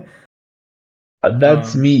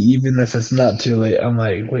 That's um, me, even if it's not too late. I'm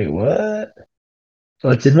like, wait, what?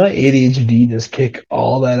 Like, did my ADHD just kick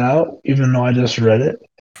all that out, even though I just read it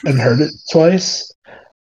and heard it twice?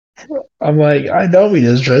 I'm like, I know we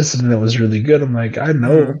just read something that was really good. I'm like, I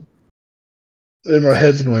know. mhm. In my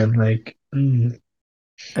head's going like,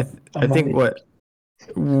 I I'm think like,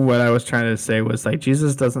 what I was trying to say was like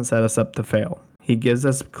Jesus doesn't set us up to fail. He gives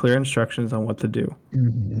us clear instructions on what to do.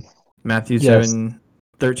 mm, Matthew yes,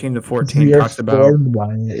 7:13 to 14 we are talks about formed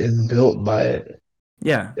by it and built by it.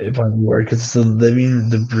 yeah, By the word, because it's the living,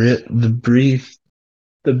 the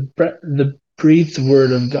breathed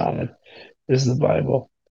word of God is the Bible.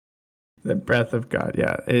 the breath of God.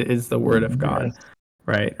 Yeah, it is the word of God. Yes,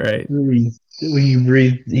 Right, right. breathed.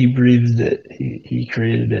 He breathed it. He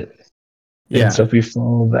created it. And so Yeah. if we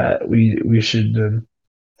follow that, we should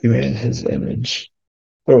be made in His image,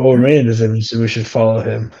 or Mhm. made in His image. So we should follow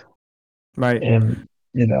Him Right. and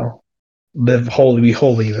live holy, be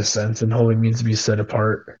holy in a sense. And holy means to be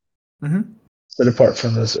Mhm. set apart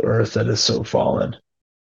from this earth that is so fallen.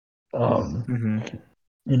 Um, Mhm.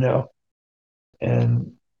 you know,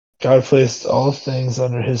 and God placed all things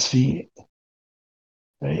under His feet.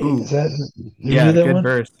 Right? Ooh. Did we do Yeah, that good one?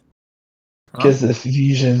 verse. Huh? Because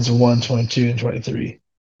Ephesians 1:22 and 23.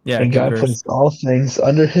 Yeah, And good God verse. placed all things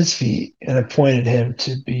under His feet and appointed Him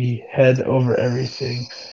to be head over everything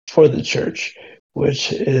for the church,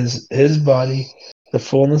 which is His body, the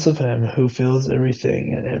fullness of Him who fills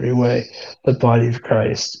everything in every way. The body of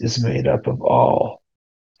Christ is made up of all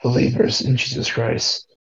believers in Jesus Christ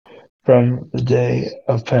from the day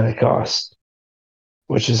of Pentecost,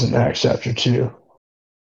 which is in Acts chapter 2,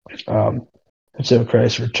 um, until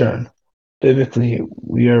Christ's return. Biblically,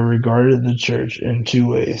 we are regarded in the church in two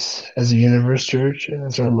ways: as a universe church and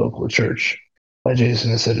as our local church. Like Jason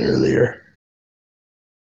had said earlier,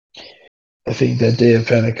 I think that day of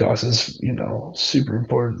Pentecost is, super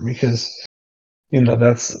important because,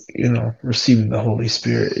 that's, receiving the Holy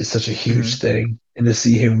Spirit is such a huge Mhm. thing. And to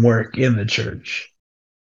see Him work in the church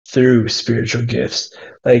through spiritual gifts,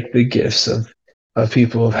 like the gifts of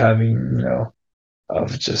people of having,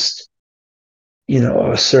 of just,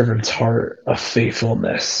 a servant's heart, of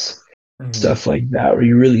faithfulness, Mhm. stuff like that, where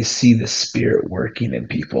you really see the spirit working in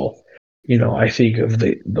people. I think of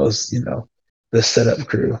the setup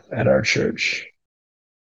crew at our church.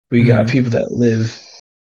 We got Mhm. people that live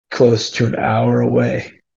close to an hour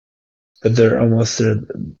away but they're almost there.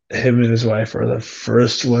 Him and his wife are the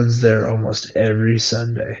first ones there almost every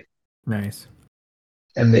Sunday, Nice.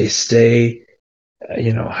 and they stay,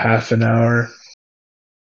 half an hour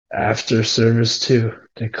after service too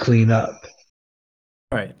to clean up.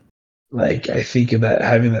 Right. Like I think of that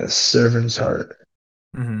having that servant's heart,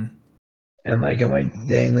 Mm-hmm. and like I'm like,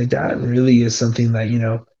 dang, like that really is something that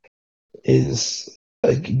is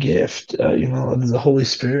like a gift, of the Holy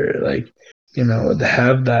Spirit. Like to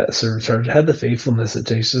have that servant's heart, to have the faithfulness it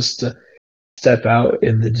takes just to step out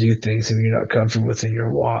and to do things if you're not comfortable within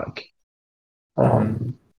your walk. Mm-hmm.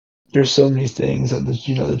 There's so many things that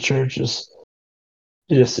the church is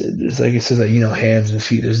just it's like it says that hands and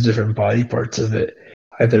feet. There's different body parts of it.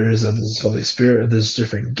 Either Mm-hmm. is of this Holy Spirit, or there's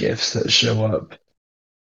different gifts that show up, and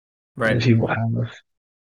Right. people have.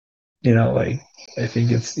 Like I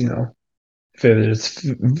think it's whether it's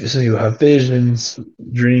some people have visions,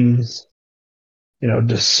 dreams,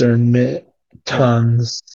 discernment, Yep.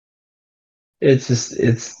 tongues. It's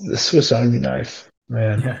the Swiss Army knife,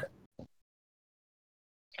 man. Yeah.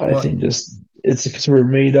 I Well, think just it's because we're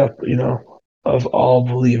made up, of all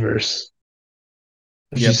believers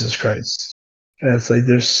of yep. Jesus Christ. And it's like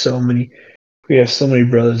we have so many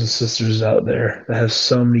brothers and sisters out there that have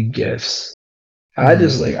so many gifts. Mm-hmm. I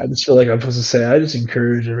just feel like I'm supposed to say, I just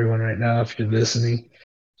encourage everyone right now, if you're listening,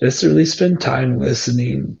 just to really spend time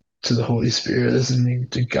listening to the Holy Spirit, listening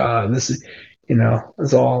to God.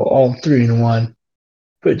 It's all three in one,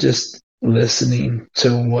 but just listening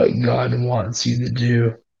to what God wants you to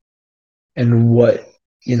do and what,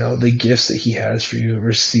 the gifts that He has for you,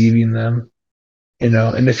 receiving them.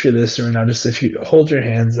 And if you're listening right now, just if you hold your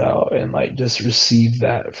hands out and like just receive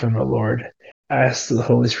that from the Lord, ask the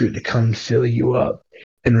Holy Spirit to come and fill you up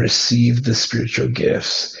and receive the spiritual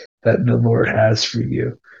gifts that the Lord has for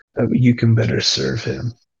you, that you can better serve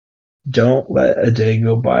Him. Don't let a day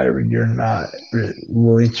go by where you're not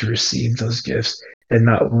willing to receive those gifts and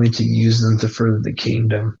not willing to use them to further the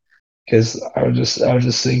kingdom. Because I was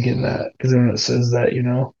just thinking that because when it says that,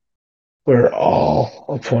 we're all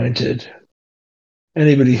appointed.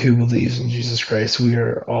 Anybody who believes in Jesus Christ, we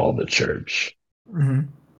are all the church. Mm-hmm.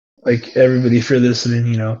 Like everybody, if you're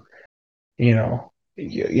listening, we're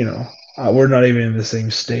not even in the same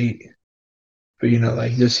state, but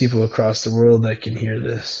like there's people across the world that can hear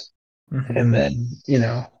this, Mm-hmm. and then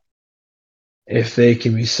if they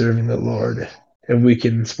can be serving the Lord, and we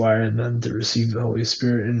can inspire them to receive the Holy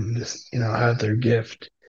Spirit and just have their gift,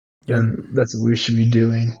 Yep. then that's what we should be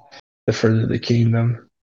doing to further the kingdom.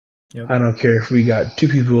 Yep. I don't care if we got two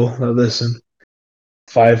people that listen,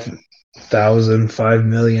 5,000,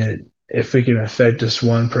 5,000,000. If we can affect just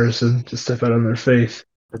one person to step out on their faith,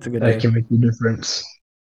 That's a good that day. can make the difference.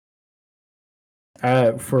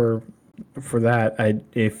 For that,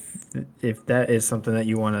 if that is something that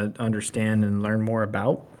you want to understand and learn more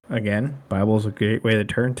about, again, Bible's a great way to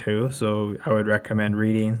turn to. So I would recommend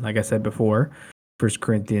reading, like I said before, 1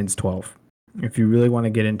 Corinthians 12. If you really want to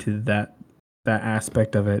get into that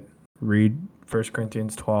aspect of it, read 1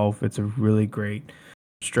 Corinthians 12. It's a really great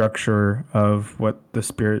structure of what the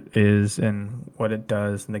Spirit is and what it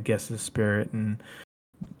does and the gifts of the Spirit, and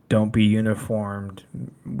don't be uniformed.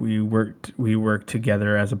 We work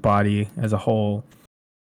together as a body, as a whole.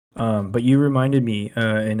 But you reminded me,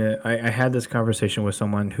 I had this conversation with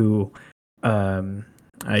someone who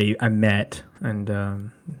I met, and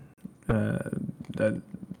uh,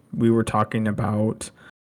 we were talking about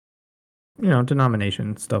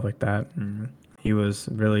denomination stuff like that. And he was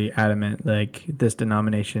really adamant, like this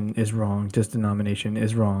denomination is wrong, this denomination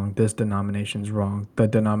is wrong, this denomination's wrong, the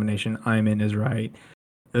denomination I'm in is right.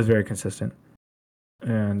 It was very consistent.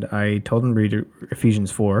 And I told him to read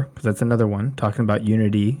Ephesians 4 because that's another one talking about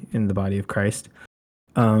unity in the body of Christ.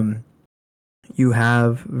 Um, you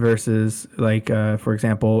have verses like, for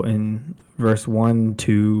example, in verse 1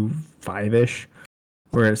 to 5 ish,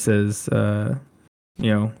 where it says,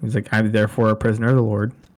 he's like, I'm therefore a prisoner of the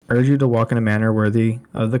Lord. Urge you to walk in a manner worthy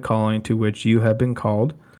of the calling to which you have been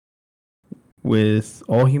called, with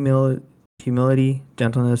all humility,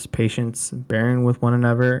 gentleness, patience, bearing with one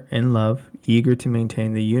another in love, eager to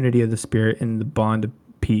maintain the unity of the Spirit in the bond of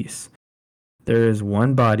peace. There is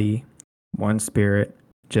one body, one Spirit,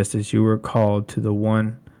 just as you were called to the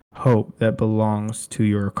one hope that belongs to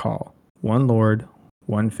your call. One Lord,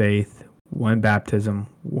 one faith, one baptism,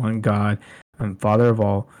 one God, and Father of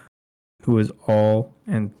all, who is all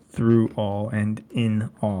and through all and in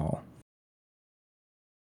all.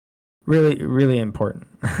 Really, really important.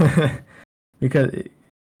 because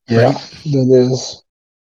Yeah, right, that is.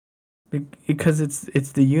 because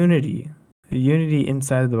it's the unity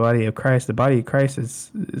inside of the body of Christ. The body of Christ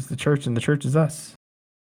is the church, and the church is us.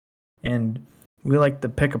 And we like to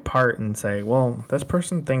pick apart and say, well, this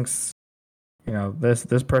person thinks,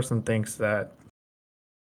 this person thinks that,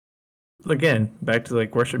 again, back to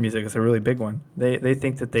like worship music is a really big one. They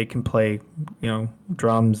think that they can play,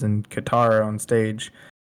 drums and guitar on stage,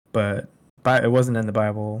 but it wasn't in the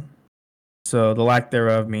Bible. So the lack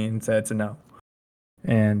thereof means that it's a no.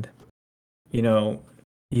 And you know,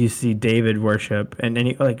 you see David worship, and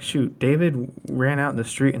then David ran out in the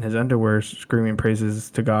street in his underwear screaming praises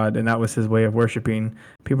to God, and that was his way of worshiping.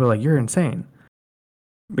 People are like, "You're insane,"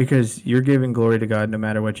 because you're giving glory to God no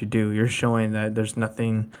matter what you do. You're showing that there's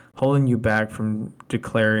nothing holding you back from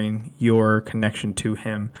declaring your connection to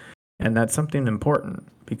Him, and that's something important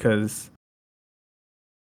because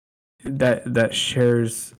that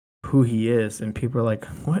shares who He is, and people are like,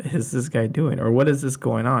 "What is this guy doing?" or "What is this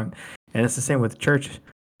going on?" And it's the same with church,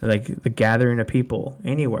 like the gathering of people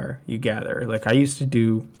anywhere you gather. Like I used to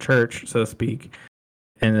do church, so to speak,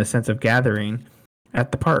 in the sense of gathering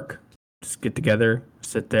at the park. Just get together,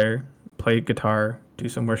 sit there, play guitar, do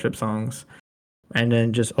some worship songs, and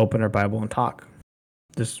then just open our Bible and talk.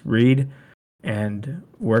 Just read and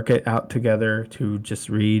work it out together to just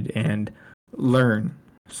read and learn.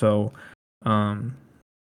 So um,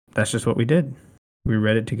 that's just what we did. We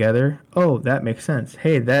read it together. Oh, that makes sense.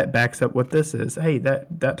 Hey, that backs up what this is. Hey,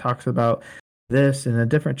 that talks about this in a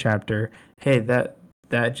different chapter. Hey, that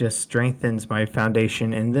just strengthens my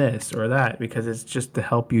foundation in this or that because it's just to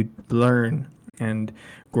help you learn and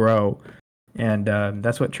grow. And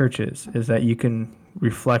that's what church is that you can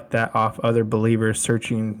reflect that off other believers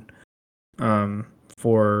searching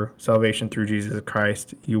for salvation through Jesus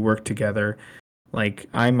Christ. You work together. Like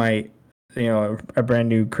I might, a brand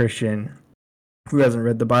new Christian who hasn't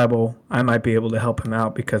read the Bible, I might be able to help him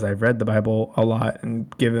out because I've read the Bible a lot and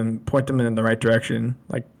point him in the right direction,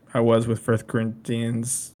 like I was with 1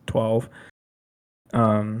 Corinthians 12.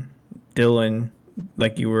 Dylan,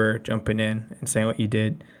 like you were jumping in and saying what you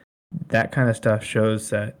did, that kind of stuff shows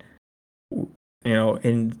that,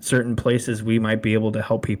 in certain places we might be able to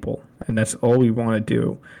help people, and that's all we want to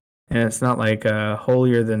do. And it's not like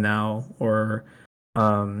holier than thou or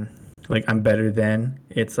like I'm better than.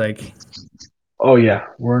 It's like Oh yeah,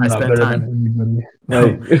 we're I not spent better than time. anybody.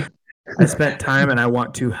 No, Like, I spent time and I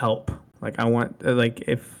want to help. Like I want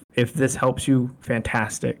if this helps you,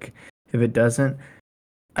 fantastic. If it doesn't,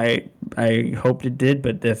 I hoped it did,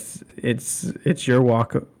 but it's your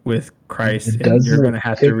walk with Christ it and you're doesn't gonna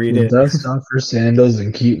have to kick read the it. dust off your sandals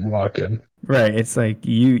and keep walking. Right. It's like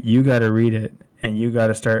you got to read it and you got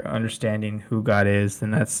to start understanding who God is,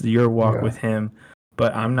 and that's your walk Yeah. with Him.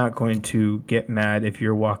 But I'm not going to get mad if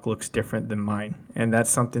your walk looks different than mine, and that's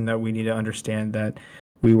something that we need to understand that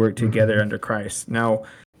we work together Hmm. under Christ. Now,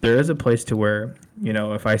 there is a place to where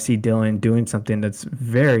if I see Dylan doing something that's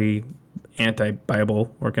very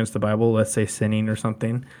anti-Bible or against the Bible, let's say sinning or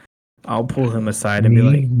something, I'll pull him aside and be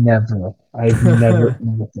Me, like, never. I've never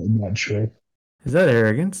nothing that true. "Is that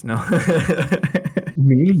arrogance?" No.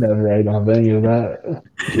 Me, never. I don't have any of that.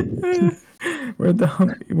 Where'd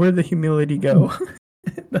the humility go?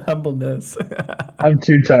 The humbleness. I'm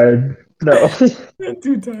too tired. No. I'm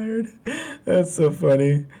too tired. That's so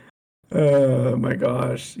funny. Oh my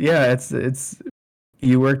gosh. Yeah, it's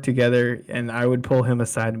you work together and I would pull him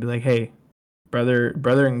aside and be like, "Hey, brother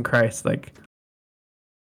in Christ, like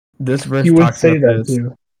this He verse would talks say about that this."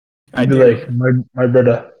 too. I He'd be do. like, my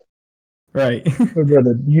brother, Right. my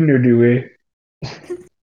brother, you know the way.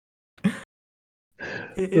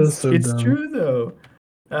 That's so It's dumb. true though.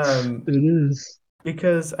 Um It is.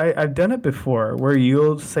 because I've done it before where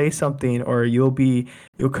you'll say something or you'll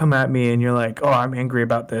come at me and you're like, "Oh, I'm angry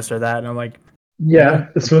about this or that." And I'm like, "Yeah, Yeah,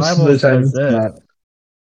 the it's most of Bible the time says it's this." not.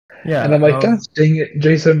 And Yeah, I'm like, gosh dang it,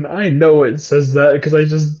 Jason, I know it says that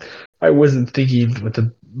because I wasn't thinking with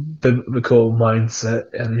the biblical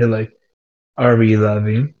mindset. And you're like, are we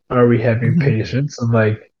loving? Are we having patience? I'm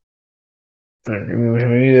like, are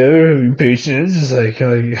we having patience? It's like,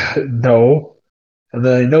 no. And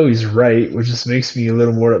then I know he's right, which just makes me a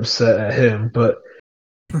little more upset at him. But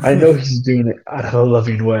I know he's doing it out of a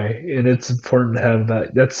loving way, and it's important to have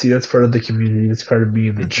that. That's part of the community. That's part of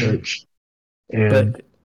being the church. And but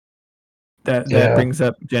that yeah, brings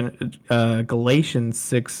up Galatians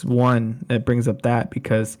 6:1. That brings up that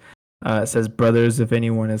because it says, "Brothers, if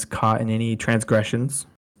anyone is caught in any transgressions,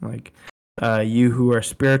 like you who are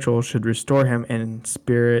spiritual should restore him in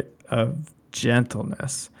spirit of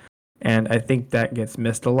gentleness." And I think that gets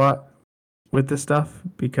missed a lot with this stuff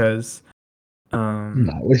because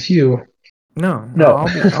not with you. no, No.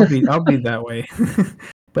 I'll be that way.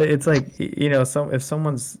 But it's like if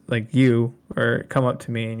someone's like you or come up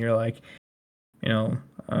to me and you're like, you know,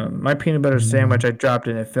 My peanut butter Mm. sandwich, I dropped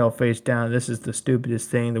it and it fell face down. This is the stupidest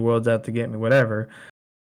thing. The world's out to get me. Whatever,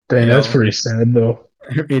 you Dang, that's know. pretty sad though.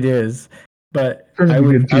 It is, but Pretty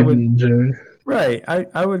good I people would, in general. right.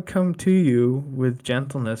 I would come to you with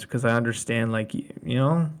gentleness because I understand, like, you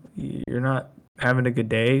know, you're not having a good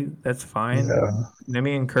day. That's fine. Yeah. Let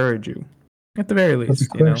me encourage you, at the very But least,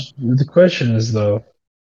 you know. the question is though,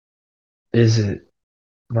 is it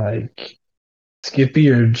like Skippy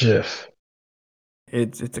or Jif?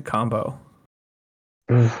 It's a combo.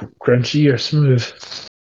 Ooh, crunchy or smooth?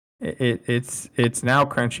 It's now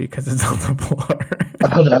crunchy because it's on the floor.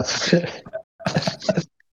 Oh, that's good.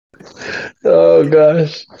 Oh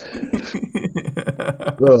gosh.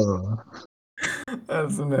 Oh,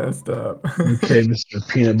 That's messed up. okay, Mr.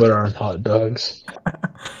 Peanut Butter on hot dogs.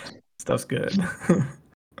 Stuff's good.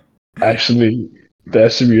 Actually,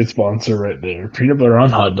 that should be a sponsor right there. Peanut butter on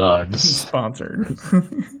hot dogs. Sponsored.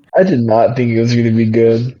 I did not think it was going to be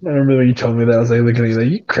good. I remember when you told me that, I was like looking at you like,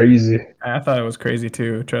 you crazy. I thought it was crazy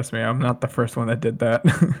too. Trust me, I'm not the first one that did that.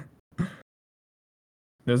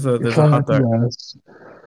 You're There's a flying hot off dog. your ass.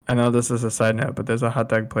 I know this is a side note, but there's a hot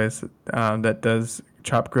dog place that does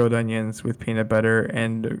chopped grilled onions with peanut butter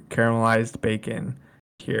and caramelized bacon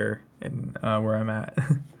here in where I'm at.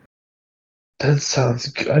 That sounds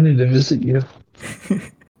good. I need to visit you.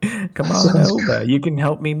 Come That on sounds over. You can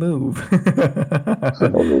help me move.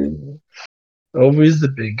 good. Always the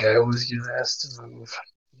big guy, always getting asked to move.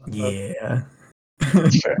 Yeah.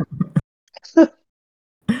 That's fair.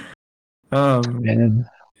 um. Man,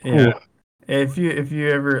 Yeah. ooh, If you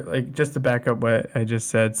ever like just to back up what I just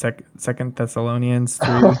said, Second Thessalonians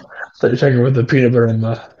I 3. thought you were talking about the peanut butter and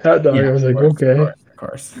the hot dog. Yeah, I was of like, course, of okay.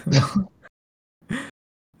 course, of course.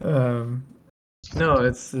 No. No,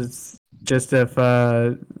 it's just if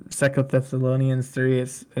Second Thessalonians 3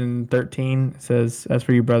 it's in 13 it says, "As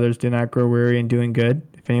for you brothers, do not grow weary in doing good.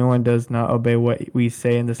 If anyone does not obey what we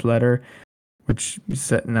say in this letter," which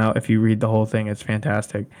setting out if you read the whole thing, it's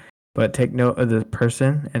fantastic. "But take note of the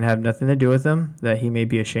person and have nothing to do with him, that he may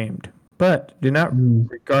be ashamed. But do not Mm,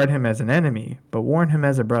 regard him as an enemy, but warn him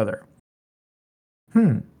as a brother."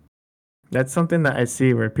 Hmm. That's something that I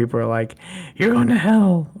see where people are like, "You're going to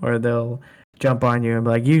hell," or they'll jump on you and be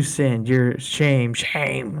like, "You sinned, you're shame,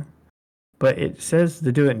 shame." But it says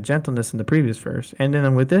to do it in gentleness in the previous verse, and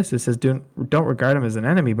then with this it says, don't regard him as an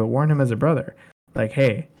enemy, but warn him as a brother." Like,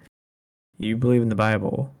 hey, you believe in the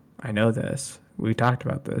Bible. I know this. We talked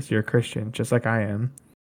about this. You're a Christian, just like I am.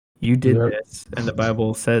 You did yep. this, and the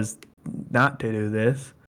Bible says not to do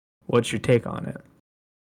this. What's your take on it?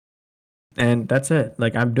 And that's it.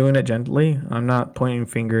 Like, I'm doing it gently. I'm not pointing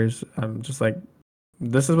fingers. I'm just like,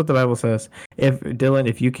 this is what the Bible says. If Dylan,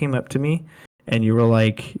 if you came up to me and you were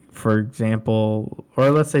like, for example, or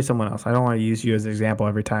let's say someone else, I don't want to use you as an example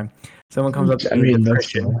every time. Someone comes up to I me mean, that's that's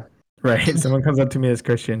Christian, fair. right? Someone comes up to me as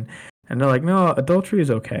Christian and they're like, "No, adultery is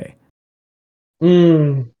okay."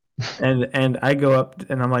 Mm, And I go up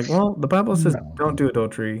and I'm like, "Well, the Bible says don't no. do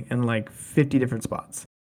adultery in like 50 different spots."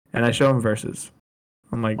 And I show them verses.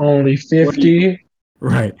 I'm like, Only "What do you?" 50?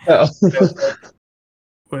 Right. Oh.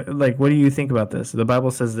 So, like, what do you think about this? The Bible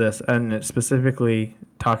says this, and it specifically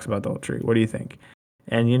talks about adultery. What do you think?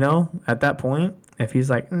 And you know, at that point, if he's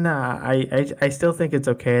like, "Nah, I still think it's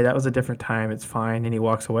okay. That was a different time. It's fine," and he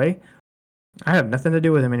walks away, I have nothing to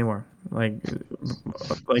do with him anymore. Like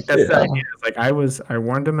that's the Yeah. idea. It's like I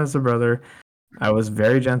warned him as a brother. I was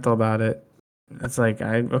very gentle about it. It's like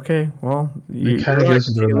okay, well, It you're kind of going to goes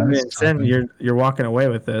with the continue living last in sin. topic. You're walking away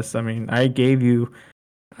with this. I mean, I gave you,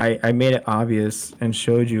 I made it obvious and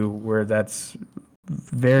showed you where that's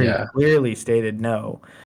very Yeah. clearly stated no.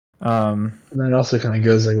 Um, And that also kind of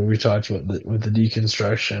goes like what we talked about with the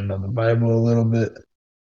deconstruction of the Bible a little bit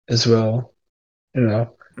as well. You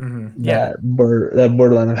know, yeah. that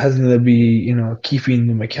borderline of having to be, keeping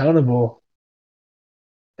them accountable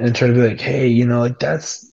and try to be like, hey, like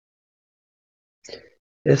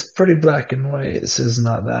it's pretty black and white. It says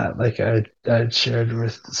not that. Like I shared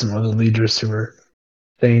with some other leaders who were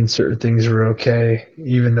saying certain things were okay,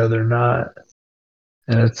 even though they're not.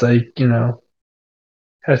 And it's like,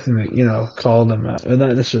 having to, call them out. And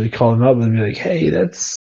not necessarily call them out, but be like, hey,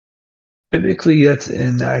 that's typically that's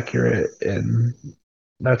inaccurate and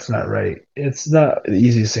that's not right. It's not the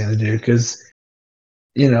easiest thing to do because,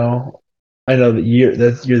 you know, I know that you're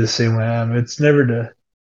the same way I am. It's never to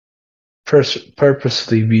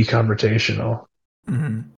purposely be confrontational.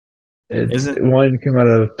 hmm It's Isn't wanting to come out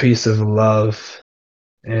of a piece of love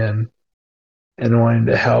and wanting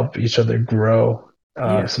to help each other grow,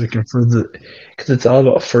 yeah. so we can further, because it's all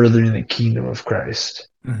about furthering the kingdom of Christ.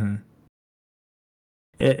 hmm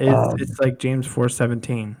It's like James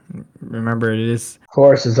 4:17. Remember, it is. Of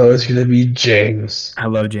course, it's always going to be James. I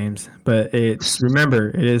love James, but remember,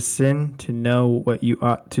 it is sin to know what you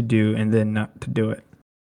ought to do and then not to do it.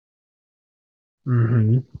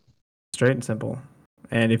 Mm-hmm. Straight and simple.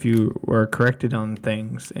 And if you were corrected on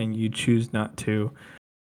things and you choose not to,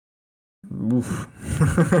 oof.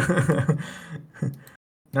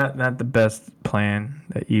 Not the best plan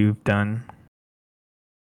that you've done.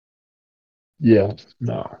 Yeah,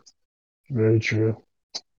 no, very true.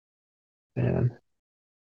 Man. Well,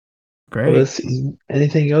 Great. let's see.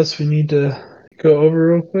 Anything else we need to go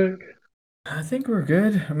over real quick? I think we're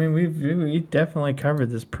good. I mean, we definitely covered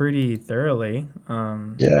this pretty thoroughly. I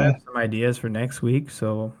Yeah, have some ideas for next week,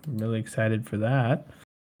 so I'm really excited for that.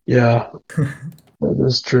 yeah, that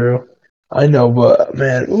is true. I know, but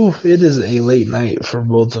man, ooh, it is a late night for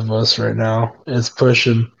both of us right now. It's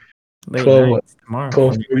pushing Late 12, nights tomorrow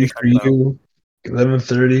for me. What are 12:30 you for talking about? you,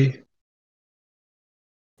 11:30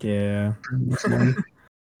 Yeah. this morning.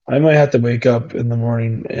 I might have to wake up in the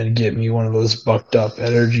morning and get me one of those bucked up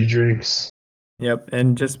energy drinks. Yep.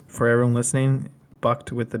 And just for everyone listening,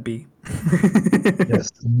 bucked with a B.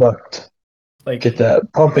 Yes, bucked. Get like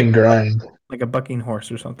that pump like and grind. like a bucking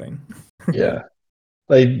horse or something. Yeah.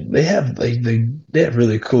 Like they have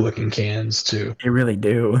really cool looking cans too. They really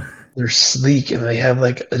do. They're sleek and they have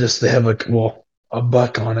like well a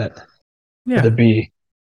buck on it with a Yeah. B.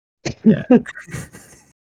 Yeah.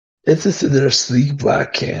 It's just they're a sleek black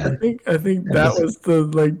I can. think I think And that it's, was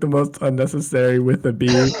the most unnecessary with a B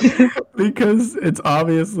because it's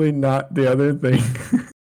obviously not the other thing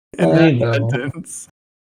in I that know, sentence.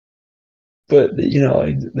 but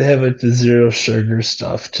like, they have like the zero sugar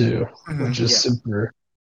stuff too, which is Yeah. super.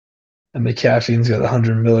 And the caffeine's got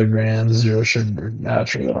 100 milligrams, zero sugar,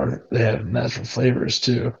 natural. Or they have natural flavors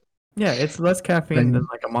too. Yeah, it's less caffeine than And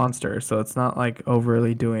like a monster, so it's not like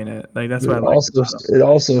overly doing it. Like that's what I it liked also about them. it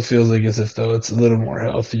also feels like as if though it's a little more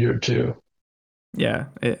healthier too. Yeah,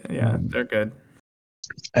 Um, they're good.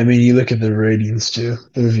 I mean, you look at the ratings too,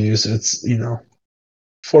 the reviews. It's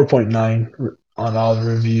 4.9 on all the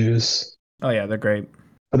reviews. Oh yeah, they're great.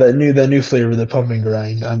 But that new flavor, the pump and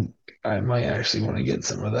grind, I might actually want to get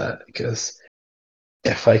some of that because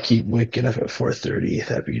if I keep waking up at 4:30,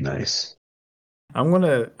 that'd be nice. I'm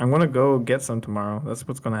gonna go get some tomorrow. That's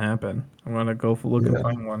what's gonna happen. I'm gonna go look and Yeah,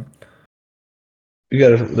 find one. we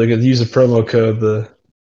gotta use a promo code.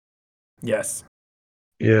 Yes,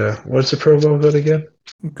 What's the promo code again?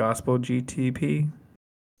 Gospel GTP.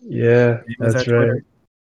 Yeah, Name is our that's right. Twitter.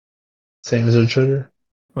 Same as our Twitter.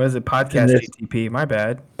 What is it? And Podcast GTP. My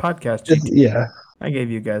bad. Podcast GTP. yeah, I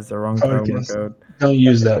gave you guys the wrong promo podcast. code. Don't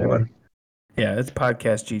use Okay, that whatever. one. Yeah, it's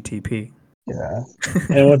Podcast GTP. Yeah.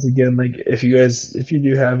 And once again, like if you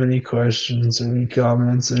do have any questions or any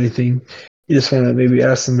comments, anything, you just want to maybe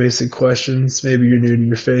ask some basic questions. Maybe you're new to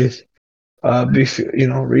your faith.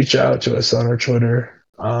 Reach out to us on our Twitter,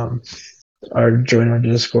 or join our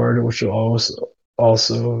Discord, which will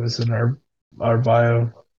also is in our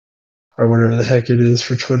bio or whatever the heck it is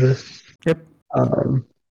for Twitter. Yep. Um,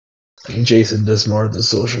 Jason does more of the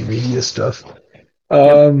social media stuff.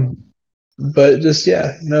 Yep. But just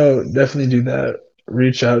yeah, no, definitely do that.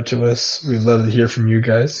 Reach out to us. We'd love to hear from you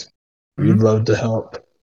guys. We'd Hmm. love to help.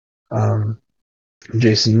 Um,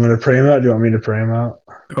 Jason, you want to pray him out? Do you want me to pray him out?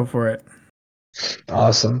 Go for it.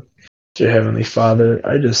 Awesome. Dear Heavenly Father,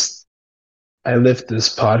 I lift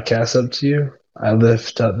this podcast up to you. I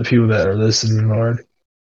lift up the people that are listening, Lord,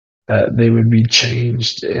 that they would be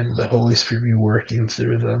changed and the Holy Spirit be working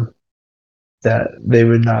through them, that they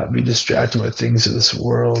would not be distracted with things of this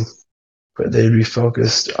world, but they'd be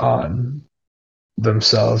focused on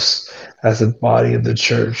themselves as the body of the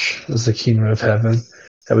church, as the kingdom of heaven,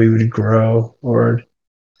 that we would grow, Lord,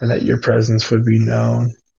 and that your presence would be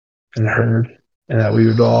known and heard, and that we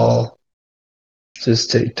would all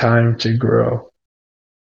just take time to grow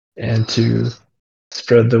and to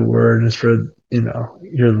spread the word and spread,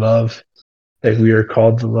 your love. Like we are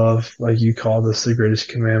called to love, like you called us. The greatest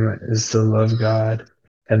commandment is to love God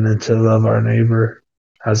and then to love our neighbor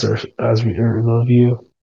as we love you.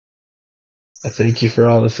 I thank you for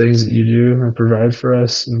all the things that you do and provide for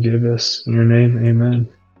us and give us. In your name, amen.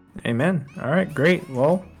 Amen. All right, great.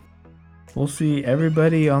 Well, we'll see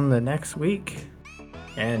everybody on the next week.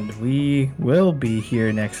 And we will be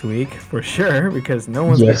here next week for sure because no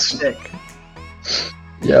one's getting Yes. sick.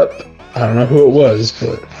 Yep. I don't know who it was,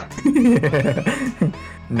 but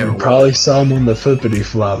No you one. probably saw him on the flippity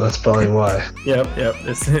flop. That's probably why. Yep.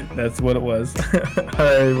 That's what it was. All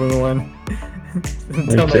right, everyone.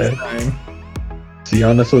 Until next Okay. time. See you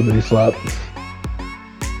on the flippity flop.